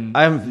airport in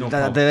I haven't. North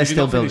They're Pole. Did you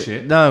still not finish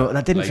building it? No,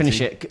 I didn't Lazy. finish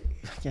it.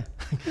 Yeah,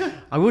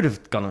 I would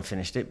have gone and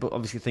finished it, but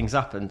obviously things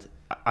happened.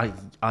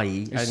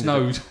 I.e., It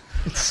snowed.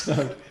 So,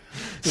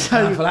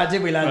 for that,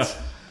 did we, lads?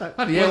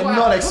 Bloody We're hell, what not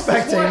happened?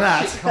 expecting What's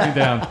that. shit coming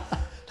down.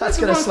 That's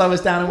going to slow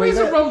us down a wee Where's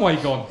the bit. runway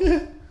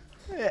gone?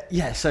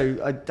 Yeah,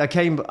 so I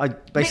came. I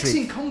basically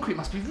Mixing concrete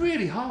must be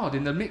really hard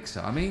in the mixer.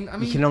 I mean,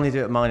 you can only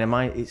do it at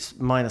minor. It's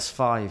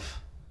 -5,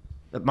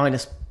 at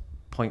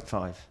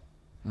 -0.5.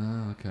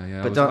 Oh, okay,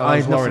 yeah. But I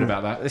was had worried nothing-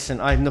 about that.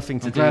 Listen, I had nothing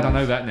to I'm do. glad I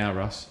know that now,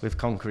 Russ. With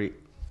concrete.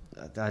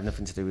 I had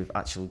nothing to do with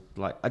actual,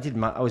 like,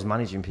 I was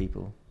managing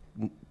people.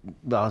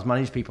 Well, I was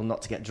managing people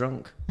not to get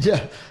drunk.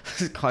 Yeah.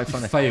 It's quite You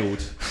funny.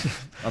 failed,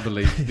 I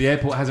believe. The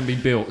airport hasn't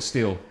been built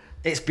still.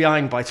 It's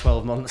behind by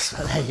 12 months.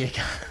 But there you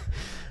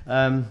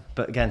go.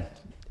 But again,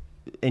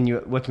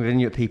 working with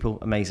Inuit people,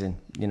 amazing.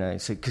 You know,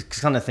 so cause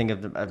kind of thing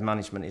of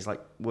management is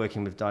like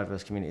working with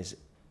diverse communities.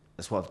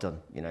 That's what I've done.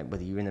 You know,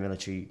 whether you're in the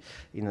military,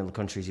 in the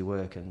countries you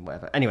work, and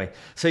whatever. Anyway,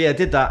 so yeah, I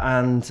did that,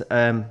 and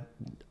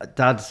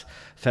Dad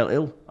fell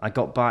ill. I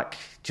got back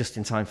just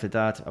in time for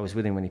Dad. I was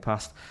with him when he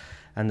passed,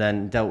 and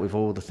then dealt with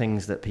all the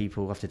things that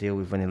people have to deal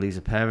with when they lose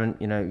a parent.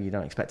 You know, you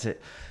don't expect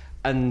it.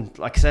 And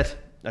like I said,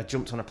 I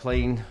jumped on a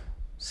plane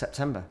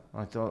September.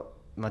 I thought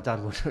my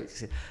dad would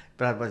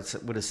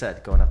have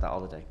said, go and have that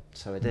holiday.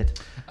 So I did.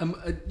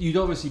 You'd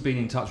obviously been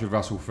in touch with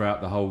Russell throughout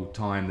the whole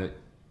time that...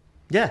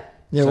 Yeah.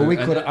 Yeah, So-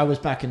 well, and- I was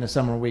back in the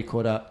summer and we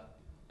caught up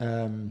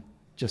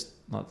just,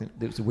 I think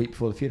it was a week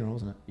before the funeral,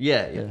 wasn't it?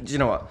 Yeah. Yeah. Do you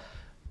know what?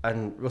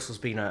 And Russell's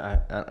been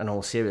an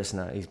all serious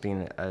now. He's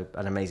been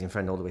an amazing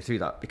friend all the way through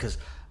that, because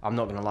I'm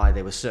not going to lie,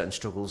 there were certain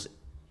struggles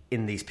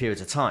in these periods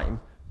of time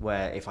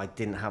where if I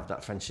didn't have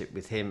that friendship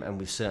with him and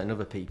with certain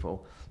other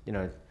people, you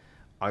know,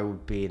 I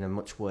would be in a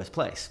much worse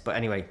place. But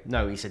anyway,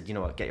 no, he said, you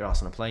know what, get your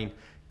ass on a plane,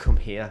 come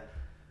here.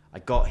 I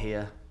got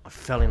here, I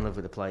fell in love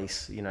with the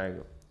place, you know.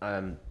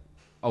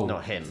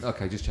 Not him.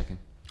 Okay, just checking.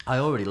 I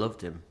already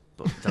loved him,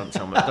 but don't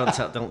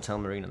tell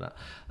Marina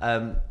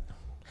that.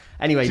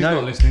 Anyway, She's no.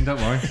 not listening, don't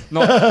worry.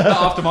 Not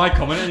after my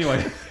comment,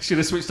 anyway. Should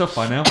have switched off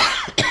by now.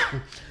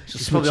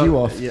 She'll switch you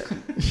off. Yeah,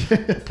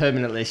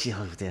 permanently.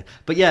 Oh dear.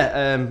 But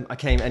yeah, I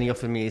came and he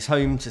offered me his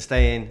home to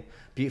stay in.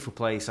 Beautiful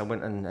place. I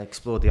went and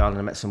explored the island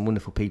and met some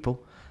wonderful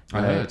people.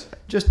 I heard.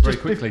 Just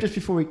quickly. just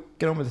before we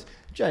get on with this,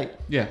 Jake,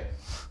 Yeah.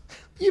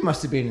 you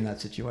must have been in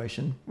that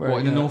situation. Where, What,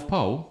 in you the know, North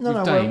Pole? No, with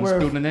no, Danes where-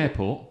 building an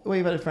airport? where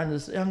you've had a friend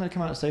that's, I'm going to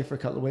come out and stay for a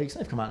couple of weeks.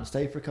 They've come out and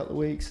stayed for a couple of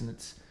weeks, and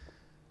it's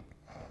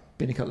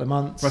been a couple of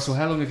months. Russell,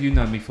 how long have you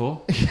known me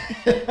for?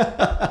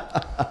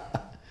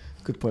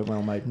 Good point,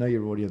 well made. Know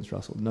your audience,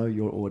 Russell. Know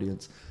your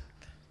audience.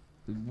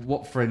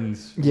 What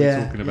friends are Yeah,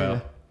 we talking about?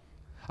 yeah.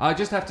 I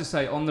just have to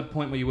say, on the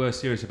point where you were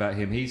serious about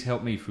him, he's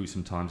helped me through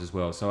some times as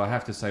well. So I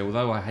have to say,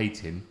 although I hate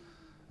him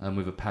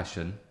with a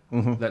passion,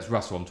 that's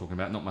Russell I'm talking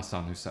about, not my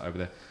son who's sat over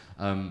there.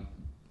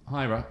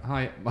 Hi,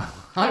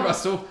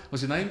 Russell.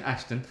 What's your name?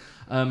 Ashton.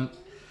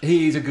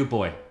 He's a good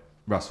boy,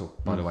 Russell,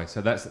 by the way.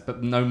 So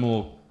but no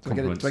more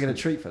compliments. Do I get a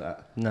treat for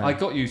that? No. I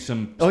got you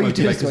some. Oh, you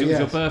did, because it was yes.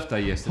 your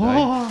birthday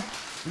yesterday.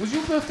 Was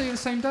your birthday the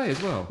same day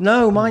as well?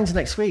 No, mine's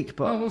next week.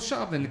 But Oh, well, shut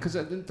up then, because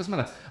it doesn't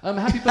matter.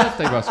 Happy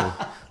birthday, Russell.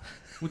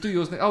 We'll do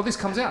yours next. Oh, this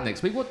comes out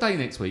next week. What day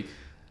next week?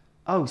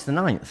 it's the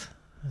 9th,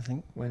 I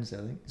think. Wednesday,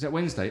 I think. Is that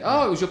Wednesday?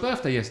 Oh, it was your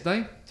birthday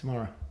yesterday.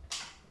 Tomorrow.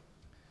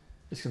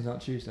 This comes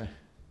out Tuesday.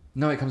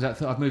 No, it comes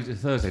out. I've moved it to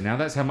Thursday now.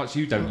 That's how much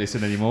you don't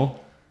listen anymore.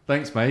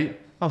 Thanks, mate.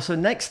 Oh, so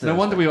next Thursday. No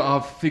wonder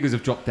our figures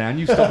have dropped down.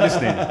 You've stopped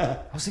listening. I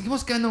was thinking,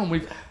 what's going on?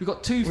 We've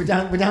got two. We're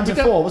down to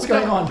 4. What's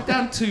going on? We're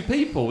down 2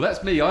 people.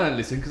 That's me. I don't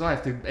listen because I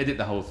have to edit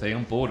the whole thing.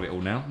 I'm bored of it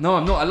all now. No,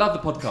 I'm not. I love the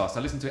podcast.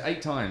 I listen to it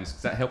 8 times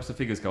because that helps the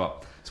figures go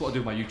up. That's what I do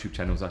with my YouTube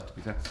channels, to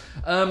be fair.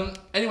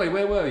 Anyway,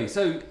 where were you?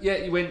 So, yeah,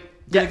 you went...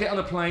 Yeah. Get on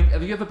a plane.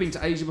 Have you ever been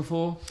to Asia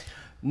before?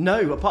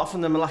 No, apart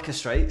from the Malacca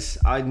Straits,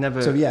 I'd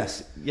never... So,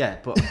 yes. Yeah,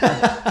 but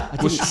I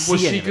didn't Was see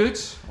she any of it. good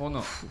or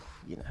not?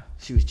 You know,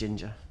 she was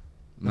ginger.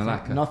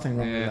 Malacca. Nothing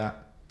wrong Yeah. with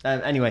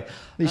that. Anyway. At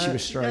least she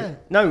was straight. Yeah.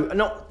 No,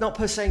 not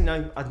per se,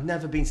 no. I'd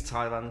never been to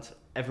Thailand.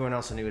 Everyone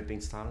else I knew had been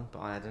to Thailand, but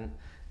I hadn't.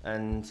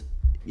 And,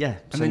 yeah.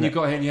 And then you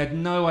got here and you had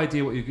no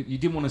idea what you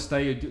didn't want to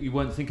stay. You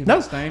weren't thinking No,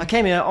 about staying. I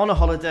came here on a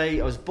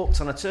holiday. I was booked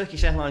on a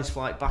Turkish Airlines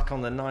flight back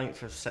on the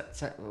 9th of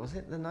September. Was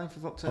it the 9th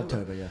of October?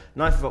 October, yeah.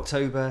 9th of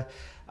October.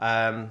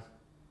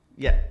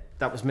 Yeah,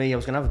 that was me. I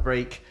was going to have a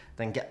break,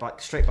 then get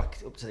straight back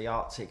up to the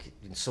Arctic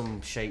in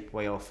some shape,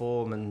 way or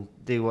form, and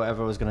do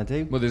whatever I was going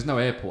to do. Well, there's no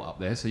airport up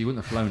there, so you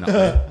wouldn't have flown up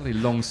there. Bloody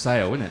long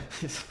sail, isn't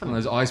it? One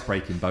of those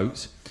ice-breaking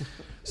boats.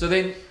 So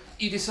then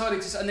you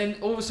decided to... And then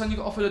all of a sudden you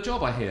got offered a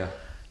job, I hear.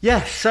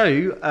 Yeah,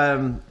 so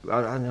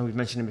I know we've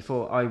mentioned him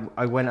before.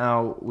 I went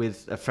out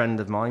with a friend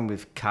of mine,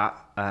 with Kat,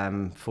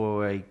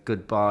 for a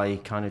goodbye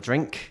kind of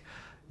drink,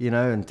 you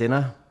know, and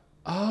dinner.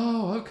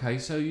 Oh, okay.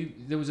 So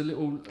there was a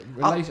little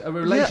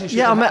relationship.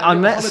 yeah, I met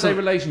holiday some-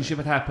 relationship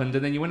had happened,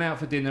 and then you went out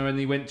for dinner, and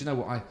you went, do you know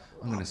what?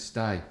 I'm going to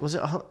stay. Was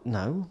it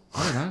no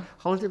I don't know.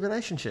 holiday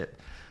relationship?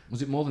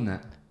 Was it more than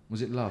that?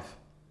 Was it love?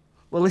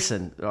 Well,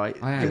 listen, right.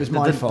 I am. It was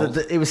my fault.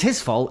 It was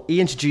his fault. He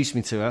introduced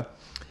me to her.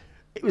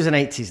 It was an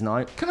 80s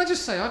night. Can I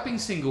just say, I've been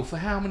single for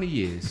how many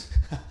years?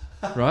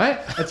 Right?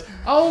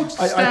 Old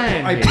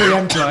Stan I here,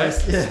 preempted right?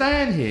 this, yeah.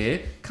 Stan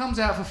here comes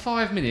out for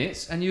 5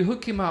 minutes, and you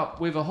hook him up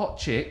with a hot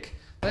chick.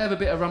 They have a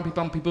bit of rumpy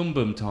bumpy boom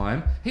boom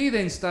time. He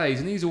then stays,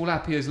 and he's all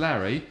happy as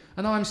Larry,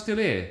 and I'm still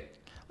here.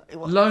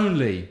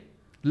 Lonely,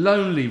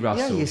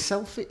 Russell. Yeah, you're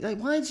selfish. Like,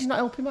 why did you not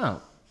help him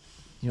out?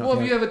 What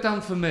have you ever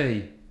done for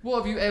me? What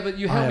have you ever...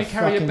 You I helped me have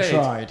carry a fucking bed.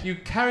 tried. You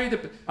carried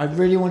a... I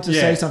really want to Yeah.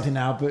 say something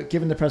now, but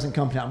given the present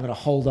company, I'm going to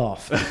hold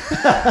off.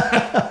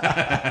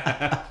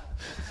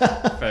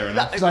 Fair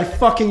enough. Because I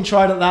fucking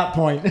tried at that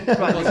point.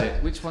 What was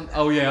it? Which one?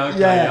 Oh, yeah, okay.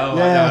 Yeah, oh,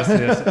 yeah.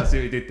 I see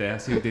what you did there.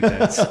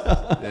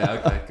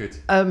 Yeah, okay,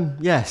 good.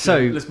 Yeah. So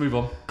Let's move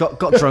on. got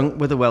drunk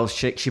with a Welsh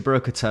chick. She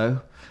broke her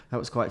toe. That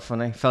was quite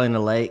funny. Fell in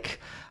a lake,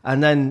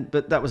 and then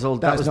but that was all.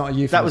 That was not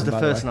a That was euphemism, the by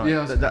the first way. night. Yeah,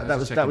 I was that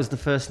was checking. the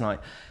first night.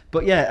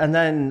 But yeah, and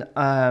then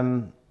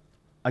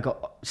I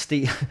got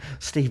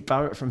Steve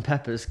Barrett from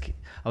Peppers.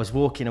 I was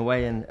walking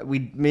away, and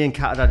me and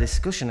Kat had a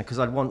discussion because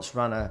I'd once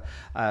ran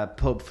a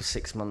pub for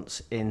 6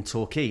 months in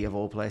Torquay, of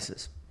all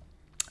places.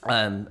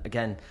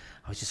 Again,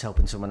 I was just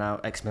helping someone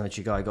out.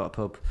 Ex-military guy got a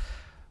pub.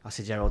 I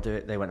said, "Yeah, I'll do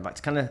it." They went back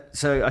to Canada.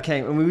 So I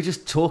came, and we were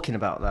just talking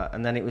about that,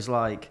 and then it was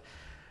like,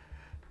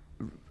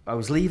 I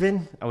was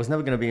leaving. I was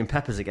never going to be in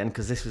Peppers again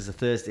because this was a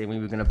Thursday and we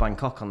were going to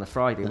Bangkok on the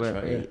Friday, weren't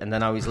right, we? yeah. And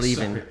then I was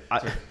leaving.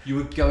 Sorry. You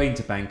were going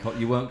to Bangkok.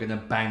 You weren't going to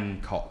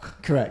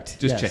Bangkok. Correct.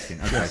 Just yes. checking.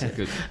 Okay,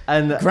 good.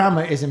 And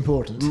Grammar is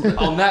important.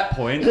 On that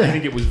point, I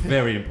think it was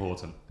very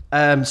important.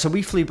 so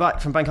we flew back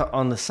from Bangkok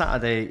on the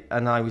Saturday,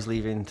 and I was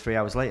leaving 3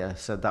 hours later.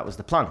 So that was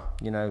the plan,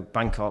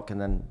 Bangkok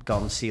and then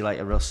gone. See you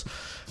later, Russ.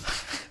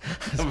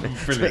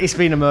 Brilliant. It's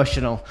been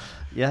emotional,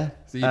 yeah.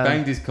 So you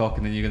banged his cock,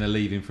 and then you're going to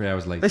leave him 3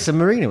 hours later. Listen,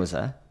 Marina was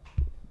there.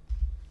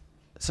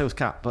 So was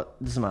Kat, but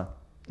it doesn't matter.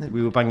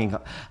 We were banging.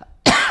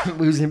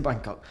 We was in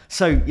Bangkok.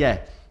 So yeah,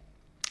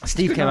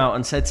 Steve came out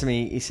and said to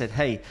me, he said,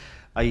 "Hey,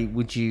 have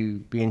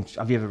you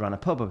ever run a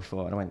pub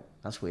before?" And I went,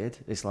 "That's weird."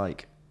 It's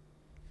like,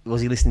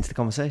 was he listening to the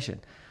conversation?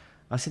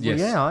 I said, "Well,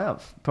 Yes. yeah, I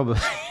have, probably."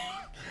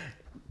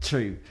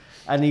 True.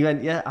 And he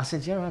went, "Yeah." I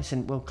said, "Yeah." I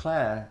said, "Well,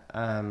 Claire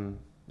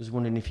was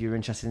wondering if you were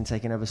interested in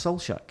taking over Soul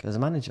Shack as a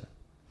manager."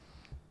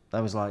 I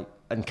was like,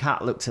 and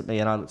Kat looked at me,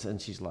 and I looked at her,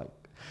 and she's like,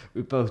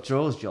 we both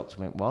drawers dropped.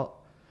 I went, "What?"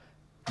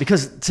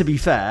 Because to be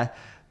fair,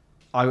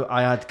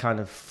 I had kind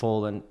of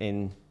fallen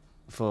in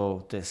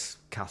for this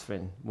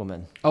Catherine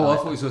woman. Oh, I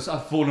thought it was.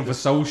 I've fallen for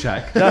Soul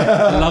Shack.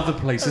 I love the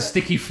place. The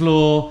sticky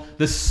floor,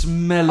 the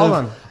smell Hold of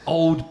on.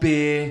 old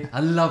beer. I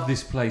love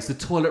this place. The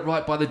toilet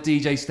right by the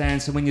DJ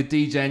stand. So when you're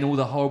DJing, all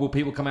the horrible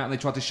people come out and they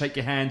try to shake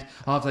your hand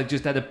after they've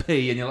just had a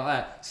pee, and you're like,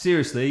 that.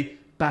 Seriously,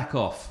 back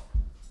off.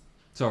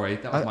 Sorry,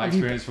 that was my Have you-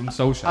 experience from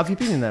Soul Shack. Have you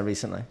been in there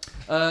recently?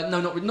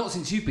 No, not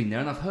since you've been there.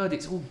 And I've heard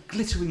it's all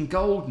glittering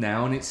gold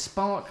now, and it's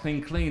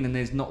sparkling clean, and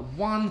there's not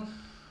one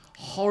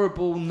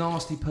horrible,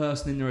 nasty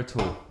person in there at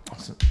all.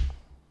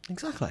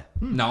 Exactly.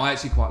 No, I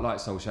actually quite like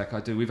Soul Shack. I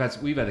do. We've had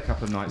a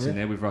couple of nights in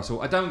there with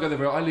Russell. I don't go there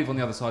very. I live on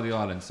the other side of the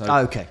island, so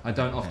Okay. I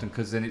don't often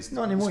because then it's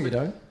Not anymore, you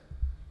don't.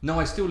 No,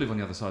 I still live on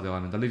the other side of the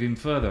island. I live even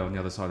further on the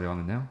other side of the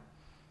island now.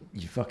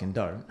 You fucking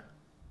don't.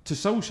 To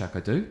Soul Shack, I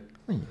do.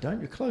 No, you don't.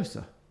 You're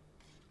closer.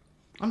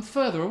 I'm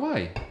further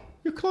away.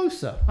 You're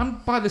closer. I'm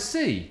by the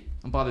sea.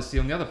 I'm by the sea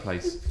on the other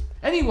place.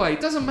 Anyway, it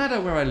doesn't matter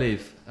where I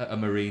live at a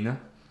marina.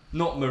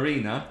 Not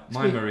marina,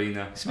 my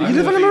marina. You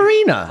live on a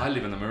marina? I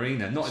live on a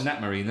marina, not in that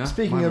marina.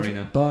 Speaking my of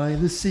marina. by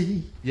the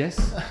sea.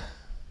 Yes.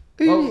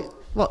 Who-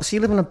 what? So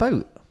you live on a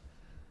boat?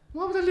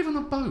 Why would I live on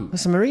a boat?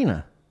 That's a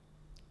marina.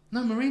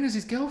 No, Marina's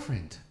his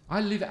girlfriend. I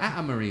live at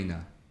a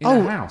marina in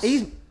Oh, a house.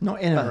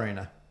 Not in a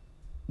marina.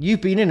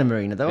 You've been in a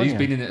marina, though, He's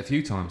haven't been you? in it a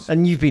few times.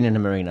 And you've been in a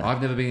marina.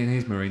 I've never been in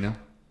his marina.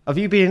 Have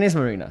you been in his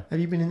marina? Have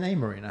you been in a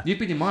marina? You've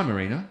been in my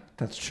marina.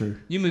 That's true.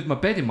 You moved my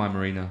bed in my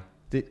marina.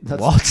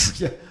 That's, What?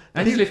 Yeah.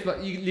 And you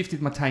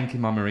lifted my tank in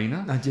my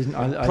marina. I didn't.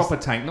 I Proper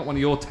tank, not one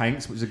of your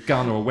tanks, which is a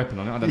gun or a weapon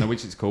on it. I don't know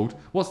which it's called.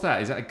 What's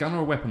that? Is that a gun or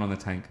a weapon on the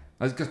tank?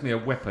 It's just me a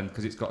weapon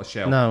because it's got a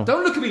shell. No.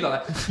 Don't look at me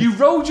like that. You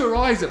rolled your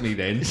eyes at me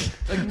then.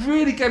 And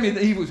really gave me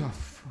the evil. Oh,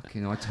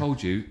 fucking! I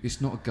told you,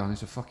 it's not a gun.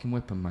 It's a fucking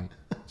weapon, mate.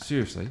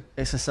 Seriously.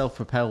 It's a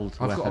self-propelled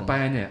I've weapon. got a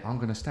bayonet. I'm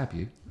going to stab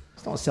you.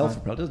 It's not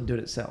self-propelled. It doesn't do it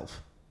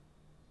itself.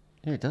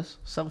 Yeah, it does.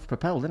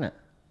 Self-propelled, isn't it?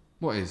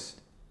 What is?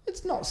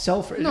 It's not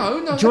self. No. Do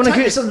you want The to tank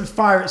get? doesn't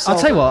fire itself.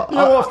 I'll tell you what. You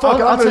know what? Fuck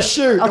it. I'm going to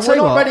shoot. I'll If tell we're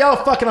you not what. ready.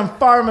 I'll fucking. I'm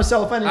firing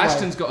myself anyway.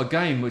 Ashton's got a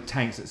game with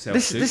tanks that self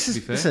This shoot. is to be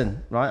fair.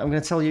 listen, right? I'm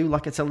going to tell you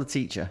like I tell the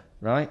teacher,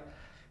 right?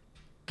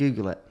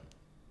 Google it.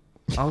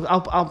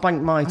 I'll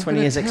bank my I'm 20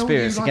 gonna years tell you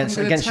experience like I'm against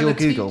gonna against tell your a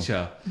Google.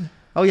 teacher.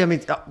 Oh yeah, I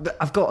mean,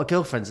 I've got a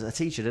girlfriend that's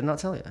a teacher. Didn't I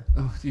tell you?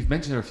 Oh, you've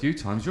mentioned her a few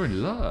times. You're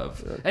in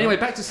love. Anyway,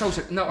 back to Soul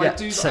Shack. No, Yeah,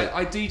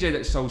 I DJ'd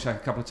at Soul Shack a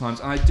couple of times,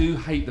 and I do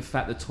hate the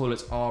fact the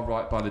toilets are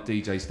right by the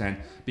DJ stand,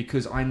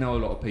 because I know a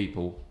lot of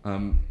people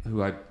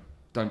who I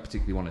don't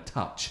particularly want to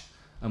touch,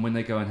 and when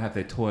they go and have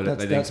their toilet,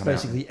 they then That's come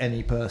basically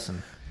any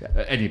person.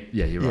 out.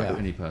 You're right. Yeah.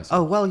 Any person.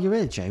 Oh well, you're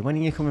here, Jay. When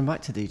are you coming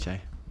back to DJ?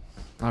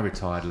 I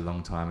retired a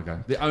long time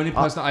ago. The only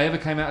person that I ever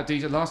came out of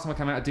DJ, last time I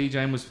came out of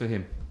DJing was for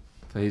him,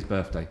 for his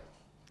birthday.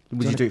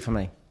 Would you do it for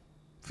me?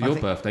 For your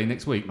birthday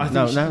next week. I think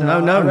No, you should- no, I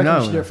reckon no.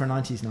 you should do it for a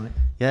 90s night.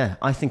 Yeah,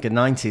 I think a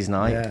 90s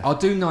night. Yeah. I'll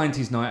do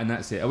 90s night and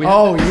that's it. Are we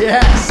Oh,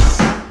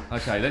 yes!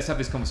 Okay, let's have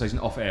this conversation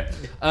off air,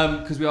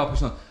 because we are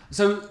pushing on.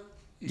 So,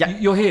 Yeah.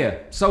 you're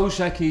here. Soul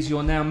Shack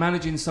you're now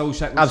managing Soul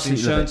Shack, which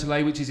Absolutely is in love it.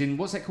 Chantilly, which is in,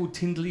 what's that called,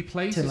 Tindley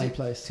Place? Tinley is it?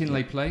 Place.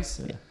 Tinley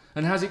Place. Yeah.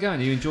 And how's it going?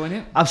 Are you enjoying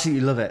it?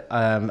 Absolutely love it.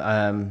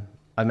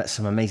 I met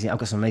some amazing. I've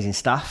got some amazing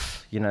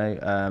staff. You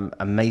know,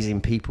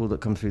 amazing people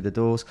that come through the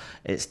doors.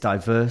 It's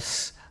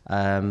diverse.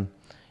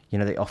 You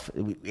know, they offer.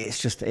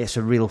 It's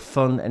a real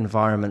fun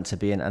environment to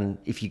be in. And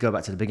if you go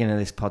back to the beginning of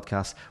this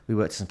podcast, we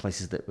worked in some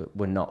places that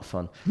were not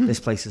fun. This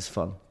place is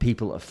fun.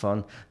 People are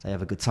fun. They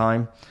have a good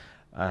time.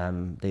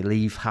 They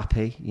leave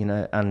happy. You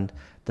know, and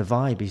the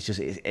vibe is just.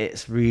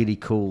 It's really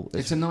cool.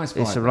 It's a nice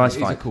vibe. It's a nice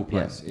It is vibe. a cool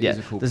place. Yeah. It is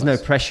a cool There's place.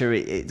 no pressure.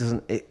 It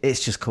doesn't.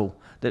 It's just cool.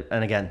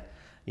 And again,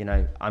 you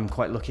know, I'm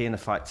quite lucky in the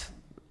fact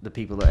the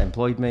people that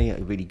employed me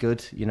are really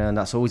good, you know, and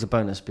that's always a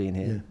bonus being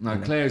here. No,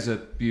 Claire's a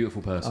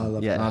beautiful person. I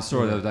love Yeah. And I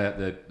saw her the other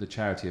day at the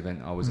charity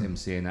event I was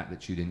emceeing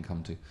that you didn't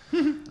come to.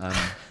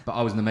 But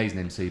I was an amazing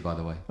MC, by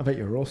the way. I bet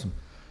you're awesome.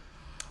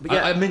 But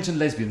yeah. I mentioned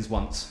lesbians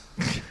once.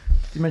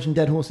 Did you mention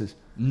dead horses?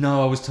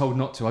 No, I was told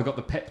not to. I got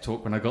the pep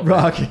talk when I got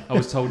Right, there. okay. I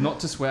was told not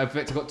to swear. In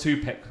fact, I got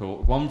 2 pep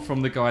talks. One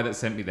from the guy that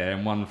sent me there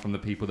and one from the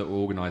people that were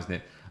organising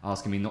it,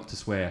 asking me not to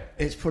swear.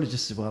 It's probably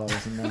just as well I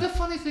wasn't But there. the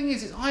funny thing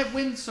is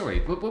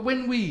but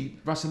when we,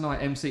 Russ and I,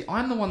 MC,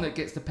 I'm the one that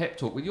gets the pep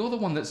talk, but you're the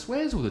one that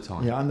swears all the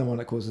time. Yeah, I'm the one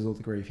that causes all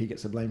the grief. He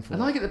gets the blame for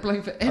And it. I get the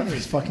blame for I think it's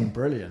everything. fucking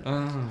brilliant.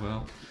 Oh,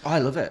 well. I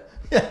love it.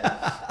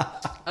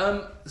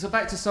 So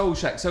back to Soul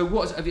Shack. So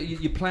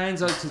your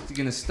plans are you're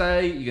going to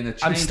stay, you're going to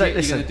change it, listen.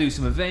 you're going to do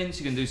some events,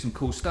 you're going to do some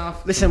cool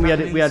stuff. Listen, some we had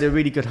happenings. a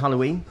really good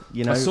Halloween,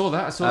 you know. I saw the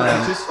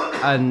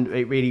pictures. And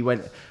it really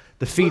went.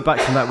 The feedback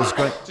from that was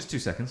great. Just 2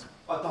 seconds.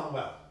 I've done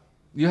well.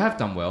 You have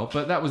done well,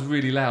 but that was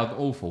really loud and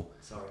awful.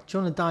 Sorry. Do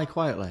you want to die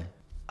quietly?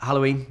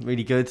 Halloween,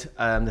 really good.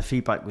 The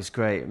feedback was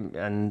great,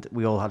 and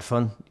we all had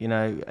fun. You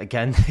know,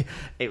 again,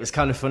 it was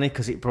kind of funny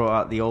because it brought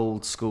out the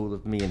old school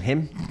of me and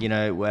him. You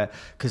know,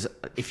 because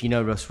if you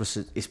know Russ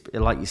is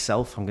like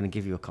yourself. I'm going to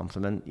give you a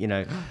compliment. You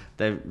know,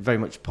 they're very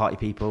much party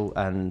people,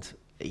 and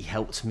he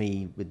helped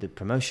me with the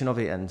promotion of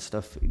it and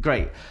stuff.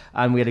 Great,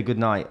 and we had a good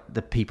night.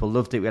 The people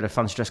loved it. We had a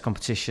fancy dress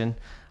competition.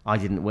 I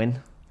didn't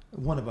win.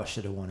 One of us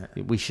should have won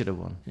it. We should have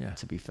won. Yeah.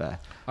 To be fair.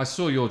 I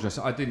saw your dress.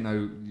 I didn't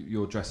know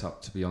your dress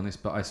up, to be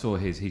honest, but I saw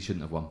his. He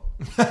shouldn't have won.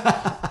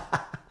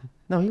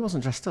 No, he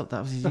wasn't dressed up.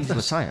 That was his usual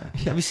attire.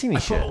 Have you seen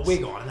his I put a shirts?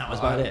 wig on and that was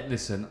about it.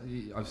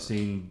 Listen, I've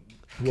seen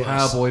Worse.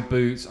 cowboy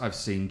boots, I've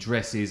seen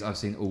dresses, I've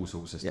seen all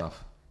sorts of Yeah.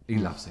 stuff. He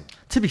loves it.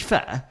 To be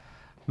fair,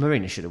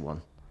 Marina should have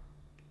won.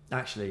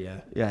 Actually, yeah.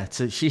 Yeah,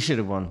 so she should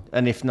have won.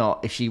 And if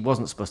not, if she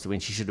wasn't supposed to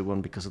win, she should have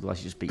won because otherwise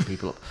she just beat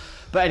people up.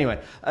 But anyway,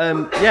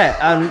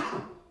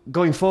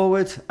 going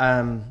forward, we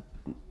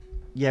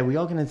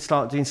are going to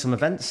start doing some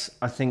events.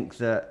 I think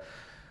that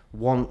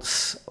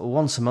once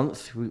a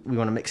month, we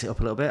want to mix it up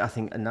a little bit. I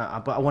think,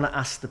 but I want to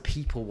ask the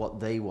people what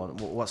they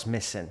want, what's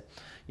missing.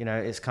 You know,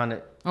 it's kind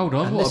of... Hold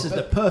on. And what this is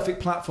the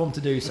perfect platform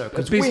to do so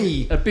because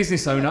a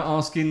business owner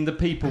asking the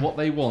people what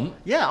they want.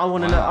 Yeah, I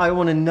want to know. I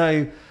want to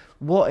know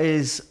what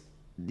is,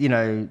 you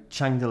know,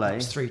 Chantilly. It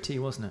was 3T,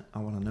 wasn't it? I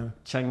want to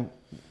know.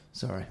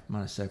 Sorry,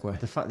 minus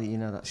segue. The fact that you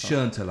know that song.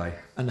 Chantilly.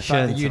 And the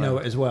fact that you Chantilly. know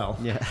it as well.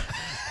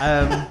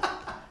 Yeah.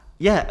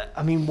 Yeah,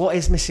 I mean, what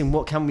is missing?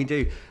 What can we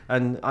do?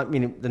 And I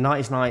mean, the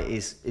 90s night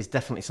is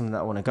definitely something that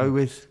I want to go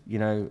with. You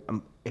know,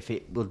 if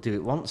we'll do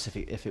it once,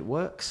 if it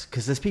works,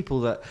 because there's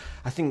people that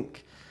I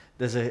think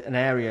there's an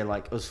area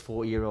like us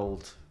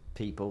 40-year-old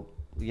people.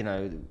 You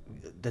know,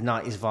 the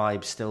 90s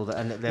vibe still.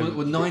 And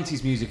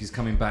 90s music is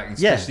coming back,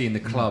 especially in the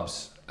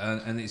clubs.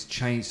 And it's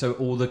changed. So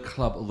all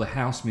the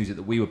house music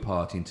that we were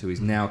partying to is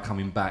now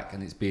coming back,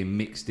 and it's being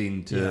mixed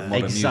into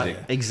modern music.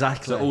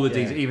 Exactly. So all the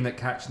DJs, even at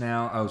Catch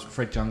now,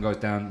 Fred Jungo was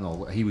down.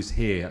 No, he was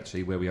here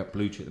actually, where we are at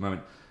Blue Chip at the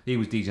moment. He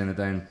was DJing the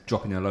day and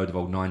dropping a load of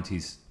old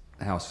 90s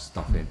house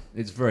stuff in.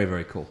 It's very,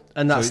 very cool.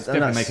 And so it's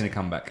definitely making a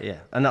comeback. Yeah,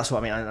 and that's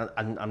what I mean.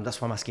 And that's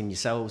why I'm asking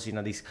yourselves. You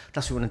know, that's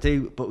what we want to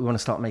do. But we want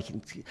to start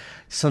making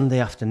Sunday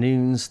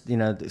afternoons. You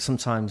know,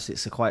 sometimes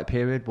it's a quiet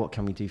period. What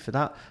can we do for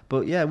that?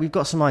 But yeah, we've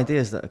got some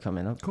ideas that are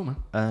coming up. Cool,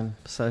 man.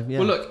 So yeah.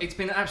 Well, look, it's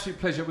been an absolute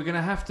pleasure. We're going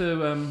to have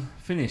to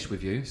finish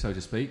with you, so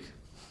to speak.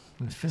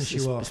 I'm gonna finish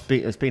you off.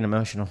 It's been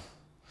emotional.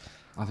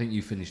 I think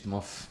you finished them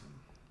off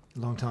A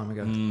long time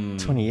ago.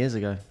 20 years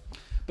ago.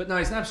 But no,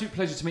 it's an absolute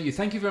pleasure to meet you.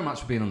 Thank you very much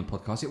for being on the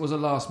podcast. It was a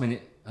last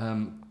minute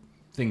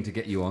thing to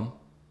get you on.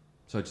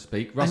 so to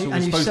speak. And Russell you, was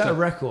and you supposed set to. a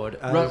record.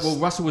 Well,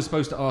 Russell was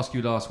supposed to ask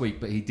you last week,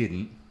 but he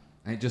didn't.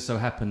 And it just so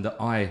happened that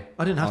I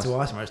didn't have asked- to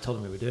ask him. I just told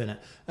him we were doing it.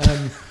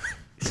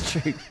 It's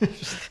true.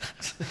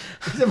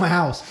 It's in my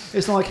house.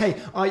 It's like,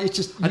 hey, it's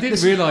just. I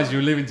didn't realise you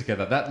were living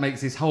together. That makes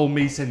this whole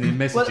me sending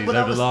messages well,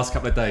 that over was- the last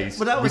couple of days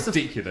Well, that was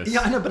ridiculous.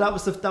 Yeah, I know, but that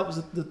was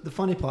the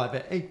funny part of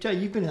it. Hey, Jay,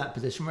 you've been in that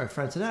position where a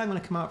friend said, "Hey, I'm going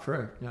to come out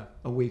for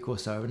a week or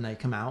so," and they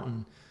come out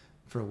and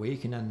for a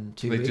week and then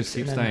 2 They weeks. just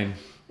keep and then staying.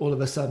 all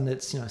of a sudden,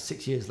 it's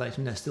 6 years later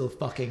and they're still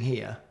fucking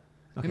here.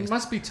 Okay, It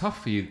must be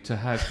tough for you to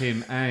have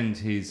him and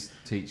his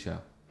teacher.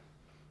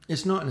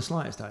 it's not in the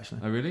slightest actually.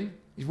 Oh, really?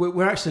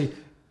 We're actually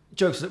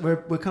jokes. We're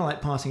kind of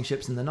like passing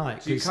ships in the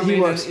night. So you 'cause come he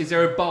in works. and is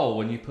there a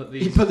bowl and you put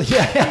these You put the,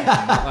 yeah, like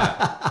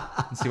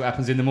that and see what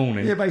happens in the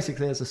morning? yeah.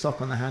 Basically, there's a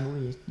sock on the handle.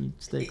 You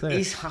stay clear.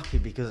 He's happy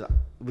because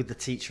with the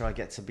teacher, I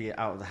get to be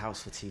out of the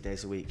house for 2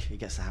 days a week. He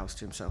gets the house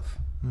to himself,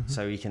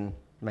 so he can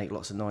make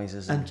lots of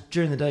noises. And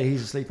during the day,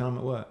 he's asleep and I'm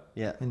at work.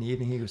 Yeah. In the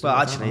evening, he goes. Well, to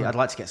work, actually, I'm I'd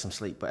like to get some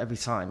sleep, but every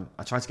time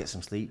I try to get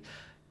some sleep,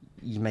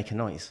 you make a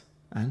noise.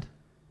 And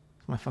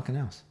it's my fucking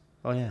house.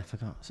 Oh yeah, I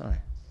forgot. Sorry.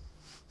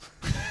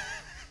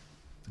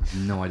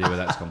 No idea where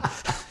that's gone.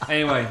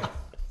 Anyway,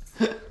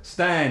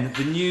 Stan,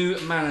 the new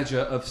manager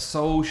of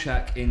Soul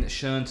Shack in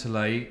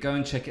Chantilly. Go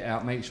and check it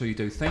out. Make sure you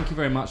do. Thank you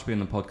very much for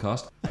being on the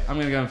podcast. I'm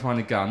going to go and find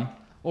a gun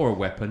or a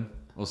weapon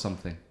or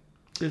something.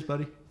 Cheers,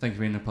 buddy. Thank you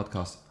for being on the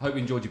podcast. Hope you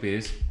enjoyed your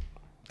beers.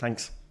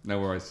 Thanks. No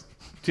worries.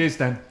 Cheers,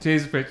 Stan.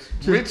 Cheers, Rich.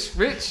 Cheers.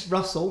 Rich.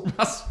 Russell.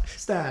 Russ.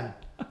 Stan.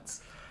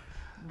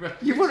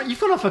 You've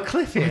gone off a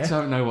cliff I here.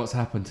 don't know what's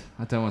happened.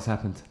 I don't know what's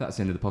happened. That's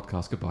the end of the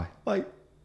podcast. Goodbye. Bye.